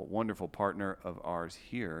 Wonderful, wonderful partner of ours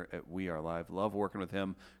here at We Are Live. Love working with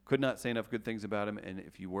him. Could not say enough good things about him. And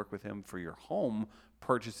if you work with him for your home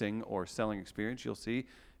purchasing or selling experience, you'll see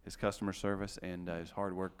his customer service and his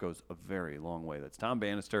hard work goes a very long way. That's Tom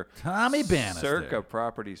Bannister. Tommy Bannister. Circa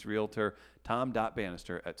Properties Realtor.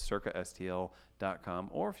 Tom.Bannister at circastl.com.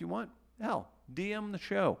 Or if you want, hell, DM the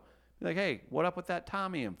show. Be like, hey, what up with that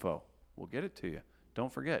Tommy info? We'll get it to you.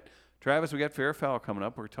 Don't forget. Travis, we got Fair or Foul coming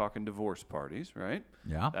up. We're talking divorce parties, right?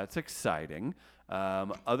 Yeah. That's exciting.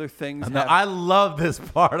 Other things. No, I love this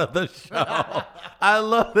part of the show. I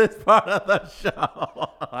love this part of the show.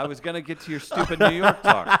 I was going to get to your stupid New York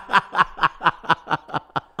talk.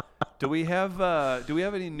 Do we have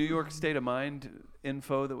any New York State of Mind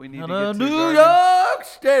info that we need to get to? New Gargan? York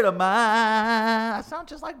State of Mind. I sound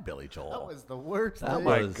just like Billy Joel. That was the worst That thing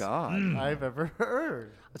My was- God. I've ever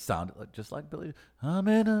heard. It sounded just like Billy. I'm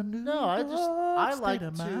in a New No, I York like state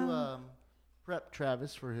of to mind. prep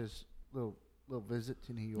Travis for his little visit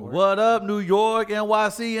to New York. What up, New York,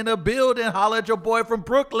 NYC in the building? Holla at your boy from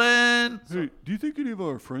Brooklyn. Hey, do you think any of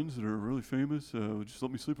our friends that are really famous would just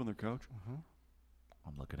let me sleep on their couch?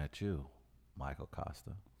 I'm looking at you, Michael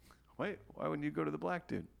Costa. Wait, why wouldn't you go to the black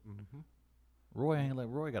dude?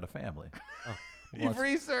 Roy got a family. You've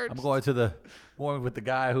researched. I'm going with the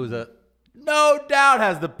guy who's no doubt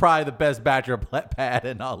has probably the best bachelor pad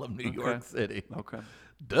in all of New York City. Okay.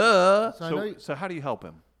 Duh. So I know, So how do you help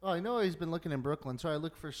him? I know he's been looking in Brooklyn, so I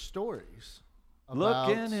look for stories about,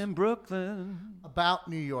 Looking in Brooklyn. about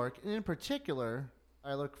New York. And in particular,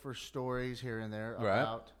 I look for stories here and there Right.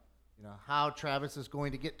 about how Travis is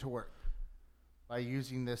going to get to work by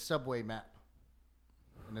using this subway map.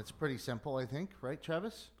 And it's pretty simple, I think, right,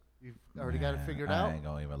 Travis? You've already got it figured out? I ain't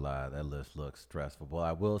gonna even lie. That list looks stressful. But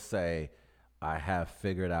I will say I have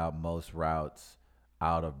figured out most routes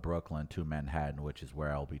out of Brooklyn to Manhattan, which is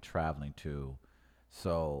where I'll be traveling to.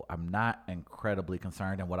 So I'm not incredibly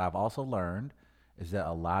concerned. And what I've also learned is that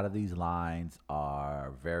a lot of these lines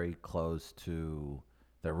are very close to,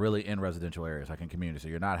 they're really in residential areas, like in communities. So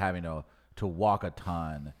you're not having to walk a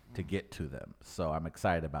ton to get to them. So I'm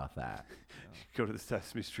excited about that. You go to the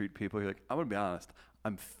Sesame Street people. You're like, I'm gonna be honest.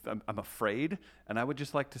 I'm afraid, and I would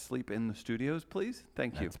just like to sleep in the studios, please.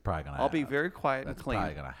 Thank you. That's probably gonna I'll be happen. very quiet That's and clean.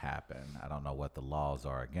 probably going to happen. I don't know what the laws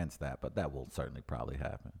are against that, but that will certainly probably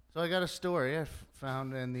happen. So I got a story I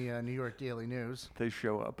found in the New York Daily News. They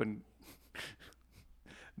show up and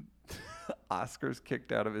Oscar's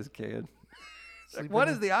kicked out of his can. Like, what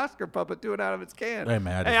is the Oscar puppet doing out of its can? Hey,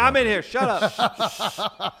 man, I just Hey, I'm wanted- in here. Shut up.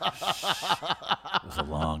 It was a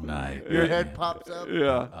long night. Your head pops up.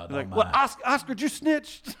 Yeah. don't Like, what? mind. Oscar, you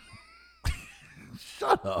snitched.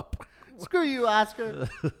 Shut up. Screw you, Oscar.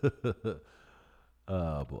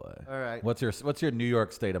 Oh boy. All right. What's your New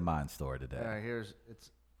York State of Mind story today? All right,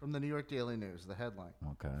 it's from the New York Daily News, the headline.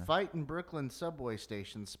 Okay. Fight in Brooklyn subway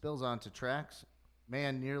station spills onto tracks.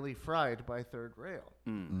 Man nearly fried by third rail.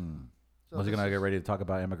 So Was he this gonna is- get ready to talk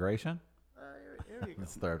about immigration? Here you go.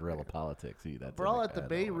 It's third rail of politics. That's Brawl at the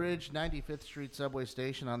Bay Ridge 95th Street subway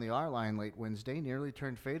station on the R line late Wednesday nearly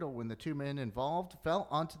turned fatal when the two men involved fell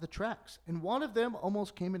onto the tracks, and one of them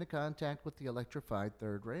almost came into contact with the electrified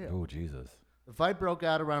third rail. Oh Jesus. The fight broke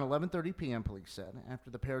out around 11:30 p.m., police said, after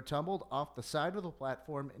the pair tumbled off the side of the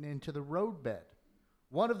platform and into the roadbed.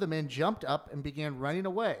 One of the men jumped up and began running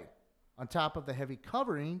away on top of the heavy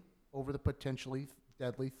covering over the potentially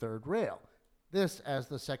deadly third rail. This as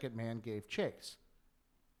the second man gave chase.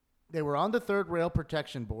 They were on the third rail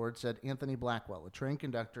protection board, said Anthony Blackwell, a train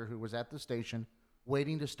conductor who was at the station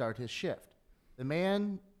waiting to start his shift. The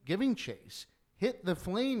man giving chase hit the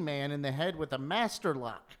fleeing man in the head with a master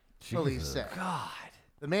lock, police said. God.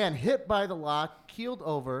 The man hit by the lock keeled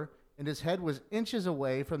over, and his head was inches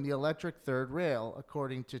away from the electric third rail,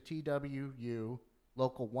 according to TWU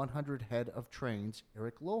Local 100 head of trains,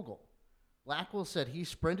 Eric Logel. Blackwell said he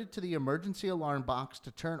sprinted to the emergency alarm box to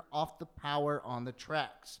turn off the power on the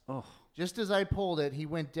tracks. Oh. Just as I pulled it, he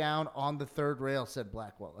went down on the third rail, said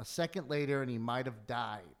Blackwell. A second later, and he might have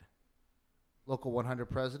died. Local 100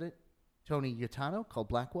 president Tony Utano called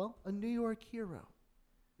Blackwell a New York hero.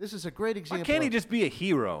 This is a great example Why can't he just be a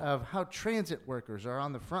hero? of how transit workers are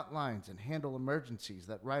on the front lines and handle emergencies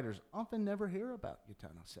that riders often never hear about,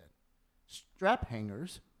 Utano said. Strap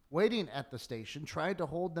hangers waiting at the station tried to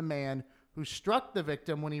hold the man who struck the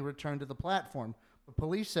victim when he returned to the platform, but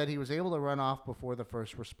police said he was able to run off before the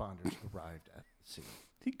first responders arrived at the scene.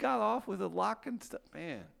 He got off with a lock and stuff.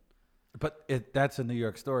 Man. But that's a New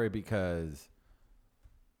York story because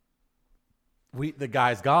the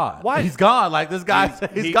guy's gone. Why? He's gone. Like this guy,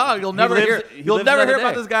 he's gone. You'll he never lives- he You'll lives never hear another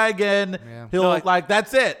about day. this guy again. Yeah. He'll No, like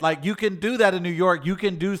that's it. Like you can do that in New York. You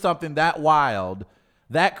can do something that wild,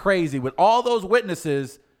 that crazy with all those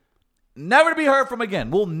witnesses, never to be heard from again.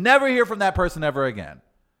 We'll never hear from that person ever again.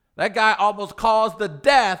 That guy almost caused the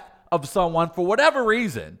death of someone for whatever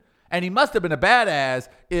reason, and he must have been a badass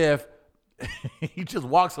if he just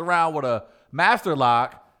walks around with a master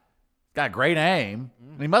lock. Got great aim.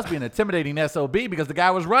 And he must be an intimidating SOB because the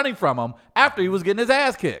guy was running from him after he was getting his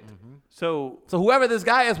ass kicked. So, So whoever this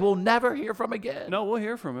guy is, we'll never hear from again. no, we'll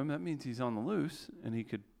hear from him. That means he's on the loose and he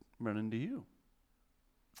could run into you.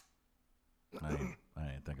 I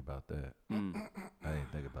ain't didn't think about that. I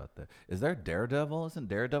didn't think about that. Is there Daredevil? Isn't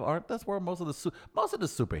Daredevil? That's where most of the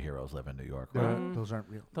superheroes live in New York, right? Those aren't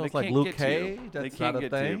real. Those They like can't Luke get to you. Cage. They That's can't not a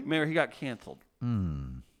get to you. thing. Mayor, he got canceled.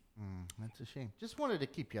 That's a shame. Just wanted to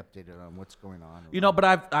keep you updated on what's going on. You know,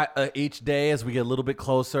 but each day as we get a little bit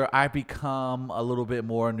closer, I become a little bit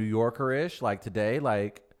more New Yorker-ish. Like today,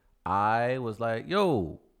 like I was like,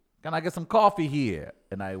 "Yo, can I get some coffee here?"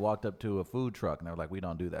 And I walked up to a food truck, and they were like, "We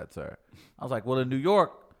don't do that, sir." I was like, "Well, in New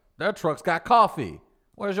York, their trucks got coffee.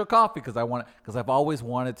 Where's your coffee?" Because I've always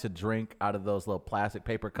wanted to drink out of those little plastic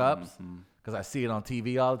paper cups. Because I see it on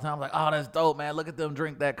TV all the time. I'm like, "Oh, that's dope, man! Look at them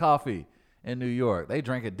drink that coffee." In New York, they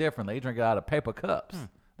drink it differently. They drink it out of paper cups.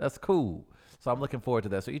 That's cool. So I'm looking forward to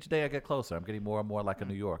that. So each day I get closer. I'm getting more and more like a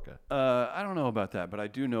New Yorker. I don't know about that, but I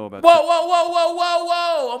do know about.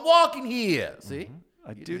 Whoa! I'm walking here. See?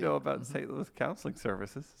 I do know about St. Louis Counseling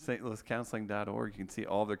Services, stlouiscounseling.org. You can see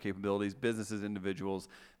all their capabilities, businesses, individuals.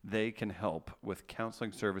 They can help with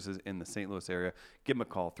counseling services in the St. Louis area. Give them a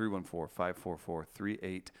call,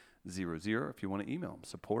 314-544-3800. If you want to email them,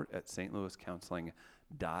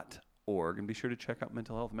 support@stlouiscounseling.org. And be sure to check out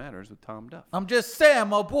Mental Health Matters with Tom Duff. I'm just saying,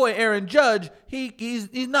 my boy Aaron Judge,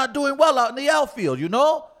 he's not doing well out in the outfield, you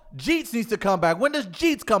know? Jeets needs to come back. When does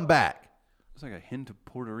Jeets come back? It's like a hint of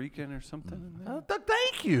Puerto Rican or something in there.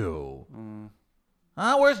 Thank you.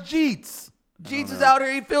 Where's Jeets? Jeets is out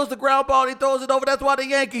here. He feels the ground ball and he throws it over. That's why the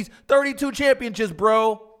Yankees, 32 championships,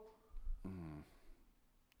 bro. Do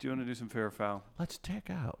you want to do some fair or foul? Let's check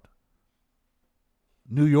out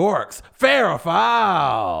New York's fair or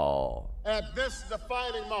foul. At this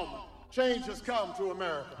defining moment, change has come to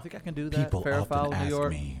America. I think I can do that. People fair or often foul in ask New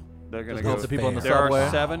York. me, They're going to Those go. the people on the There subway.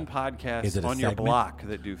 are 7 is podcasts it a on your segment? block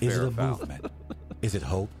that do fair Is it or a foul. movement? Is it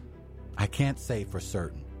hope? I can't say for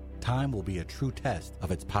certain. Time will be a true test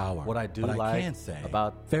of its power. What I do but like I can say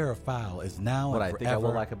about- fair or foul is now What and I think I will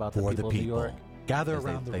forever like about the for people the of New people. York Gather is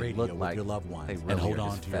around they the radio look with like your loved ones they and really hold are on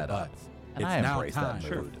just to your fed up. butts. And It's I now embrace time that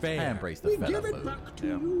for mood. fair I embrace the fed up mood.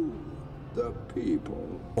 Yeah. The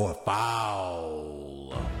people. or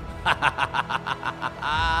foul.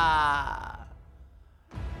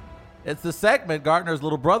 It's the segment Gardner's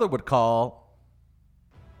little brother would call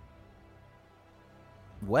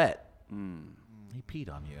wet. He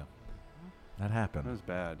peed on you. That That happened. was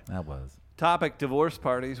bad. That was. Topic, divorce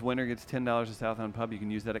parties. Winner gets $10 at Southbound Pub. You can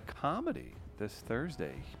use that at Comedy this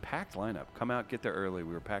Thursday. Packed lineup. Come out, get there early.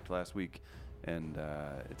 We were packed last week, and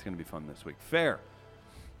it's going to be fun this week. Fair.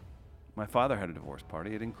 My father had a divorce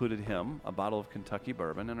party. It included him, a bottle of Kentucky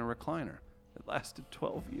bourbon, and a recliner. It lasted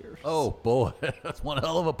 12 years. Oh, boy. That's one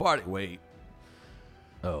hell of a party. Wait.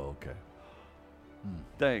 Oh, okay.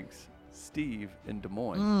 Thanks, Steve in Des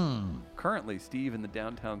Moines. Currently, Steve in the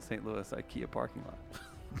downtown St. Louis IKEA parking lot.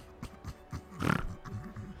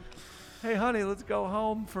 Hey, honey, let's go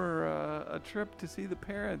home for a trip to see the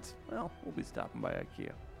parents. Well, we'll be stopping by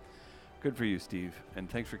IKEA. Good for you, Steve, and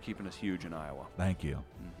thanks for keeping us huge in Iowa. Thank you.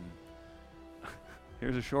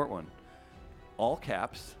 Here's a short one. All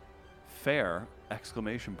caps, fair,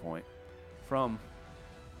 exclamation point, from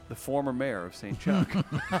the former mayor of St. Chuck. And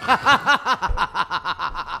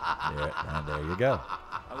there you go.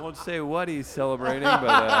 I won't say what he's celebrating,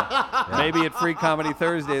 but maybe at Free Comedy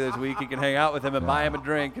Thursday this week, you can hang out with him and buy him a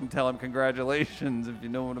drink and tell him congratulations, if you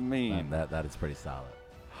know what I mean. That is pretty solid.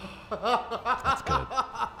 That's good.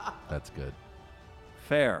 That's good.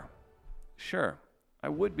 Fair. Sure. I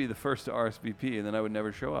would be the first to RSVP, and then I would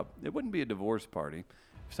never show up. It wouldn't be a divorce party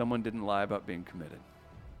if someone didn't lie about being committed.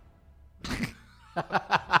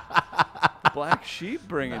 Black sheep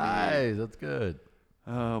bringing you. Nice. That's good.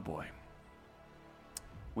 Oh, boy.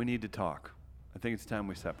 We need to talk. I think it's time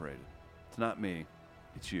we separated. It's not me.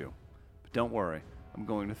 It's you. But don't worry. I'm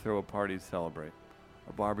going to throw a party to celebrate.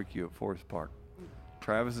 A barbecue at Forest Park.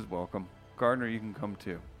 Travis is welcome. Gardner, you can come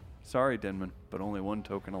too. Sorry, Denman, but only one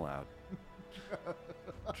token allowed.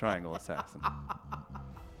 Triangle assassin.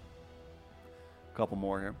 Couple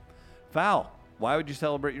more here. Foul. Why would you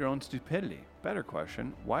celebrate your own stupidity? Better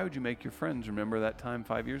question. Why would you make your friends remember that time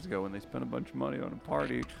 5 years ago when they spent a bunch of money on a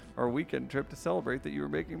party or a weekend trip to celebrate that you were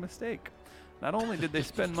making a mistake? Not only did they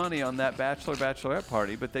spend money on that bachelorette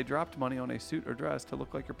party, but they dropped money on a suit or dress to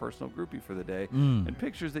look like your personal groupie for the day and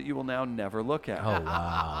pictures that you will now never look at. Oh,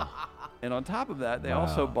 wow. And on top of that, they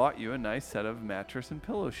also bought you a nice set of mattress and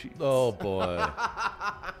pillow sheets. Oh, boy.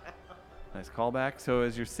 Nice callback. So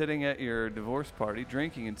as you're sitting at your divorce party,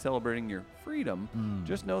 drinking and celebrating your freedom,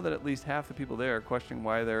 just know that at least half the people there are questioning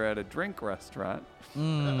why they're at a drink restaurant.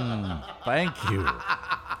 Thank you.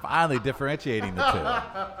 Finally differentiating the two.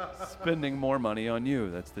 Spending more money on you.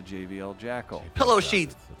 That's the JVL Jackal. Pillow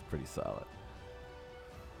sheets. That's pretty solid.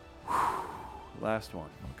 Last one.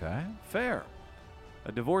 Okay. Fair.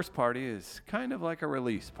 A divorce party is kind of like a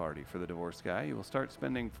release party for the divorced guy. He will start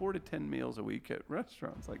spending 4 to 10 meals a week at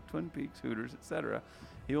restaurants like Twin Peaks, Hooters, etc.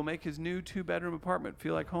 He will make his new 2-bedroom apartment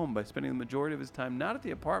feel like home by spending the majority of his time not at the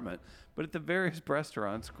apartment, but at the various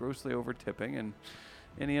restaurants, grossly over-tipping and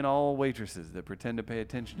any and all waitresses that pretend to pay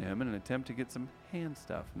attention to him in an attempt to get some hand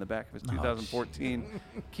stuff in the back of his 2014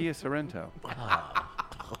 Kia Sorento. My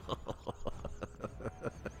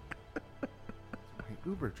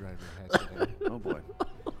Uber driver had today. Oh boy.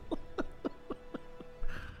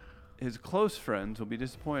 His close friends will be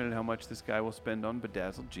disappointed how much this guy will spend on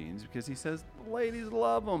bedazzled jeans because he says the ladies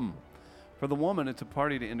love him. For the woman, it's a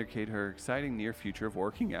party to indicate her exciting near future of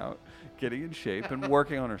working out, getting in shape, and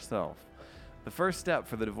working on herself. The first step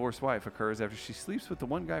for the divorced wife occurs after she sleeps with the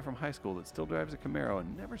one guy from high school that still drives a Camaro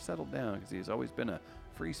and never settled down because he has always been a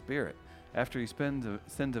free spirit. After he sends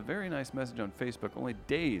a very nice message on Facebook only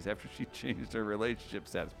days after she changed her relationship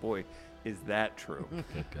status. Boy, is that true.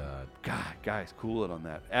 Good God. God, guys, cool it on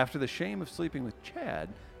that. After the shame of sleeping with Chad,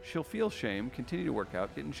 she'll feel shame, continue to work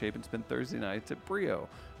out, get in shape, and spend Thursday nights at Brio.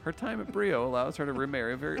 Her time at Brio allows her to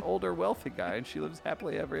remarry a very older, wealthy guy, and she lives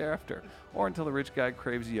happily ever after. Or until the rich guy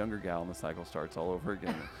craves a younger gal and the cycle starts all over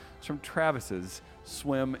again. It's from Travis's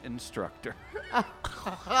swim instructor.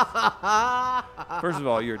 First of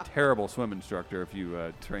all, you're a terrible swim instructor if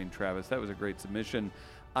you train Travis. That was a great submission.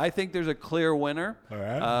 I think there's a clear winner. All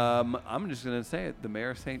right. I'm just going to say it. The mayor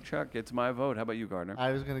of St. Chuck gets my vote. How about you, Gardner?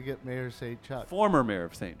 I was going to get Mayor St. Chuck. Former mayor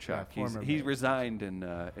of St. Chuck. Yeah, former He mayor. resigned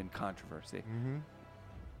in controversy. Mm-hmm.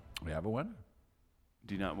 We have a winner.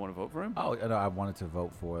 Do you not want to vote for him? Oh, no, I wanted to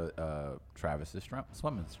vote for Travis's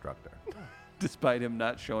swim instructor. Despite him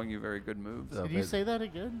not showing you very good moves. So Did you say that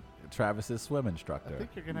again? Travis's swim I instructor.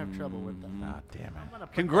 think you're going to have trouble with that. Ah, damn it. I'm gonna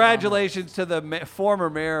put Congratulations to the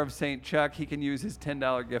former mayor of St. Chuck. He can use his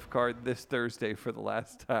 $10 gift card this Thursday for the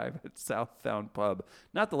last time at Southtown Pub.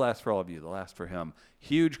 Not the last for all of you, the last for him.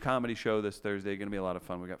 Huge comedy show this Thursday. Going to be a lot of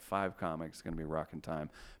fun. We got 5 comics. Going to be rocking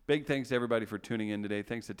time. Big thanks to everybody for tuning in today.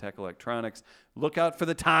 Thanks to Tech Electronics. Look out for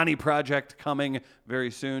the Tani Project coming very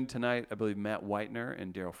soon. Tonight, I believe Matt Whitener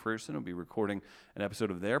and Daryl Frierson will be recording an episode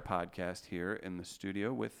of their podcast here in the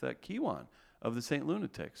studio with Kiwan of the St.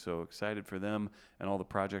 Lunatics. So excited for them and all the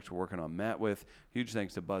projects we're working on Matt with. Huge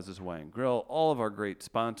thanks to Buzz's Hawaiian Grill, all of our great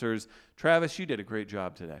sponsors. Travis, you did a great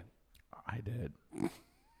job today. I did.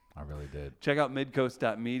 I really did. Check out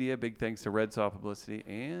midcoast.media. Big thanks to Red Saw Publicity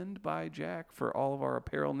and by Jack for all of our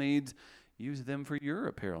apparel needs. Use them for your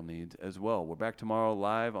apparel needs as well. We're back tomorrow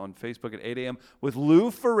live on Facebook at 8 a.m. with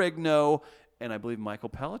Lou Ferrigno and I believe Michael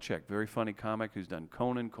Pelachek, very funny comic who's done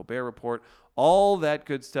Conan, Colbert Report, all that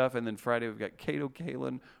good stuff. And then Friday we've got Cato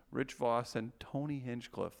Kalin, Rich Voss, and Tony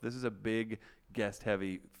Hinchcliffe. This is a big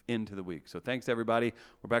guest-heavy into the week. So thanks, everybody.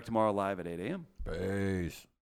 We're back tomorrow live at 8 a.m. Peace.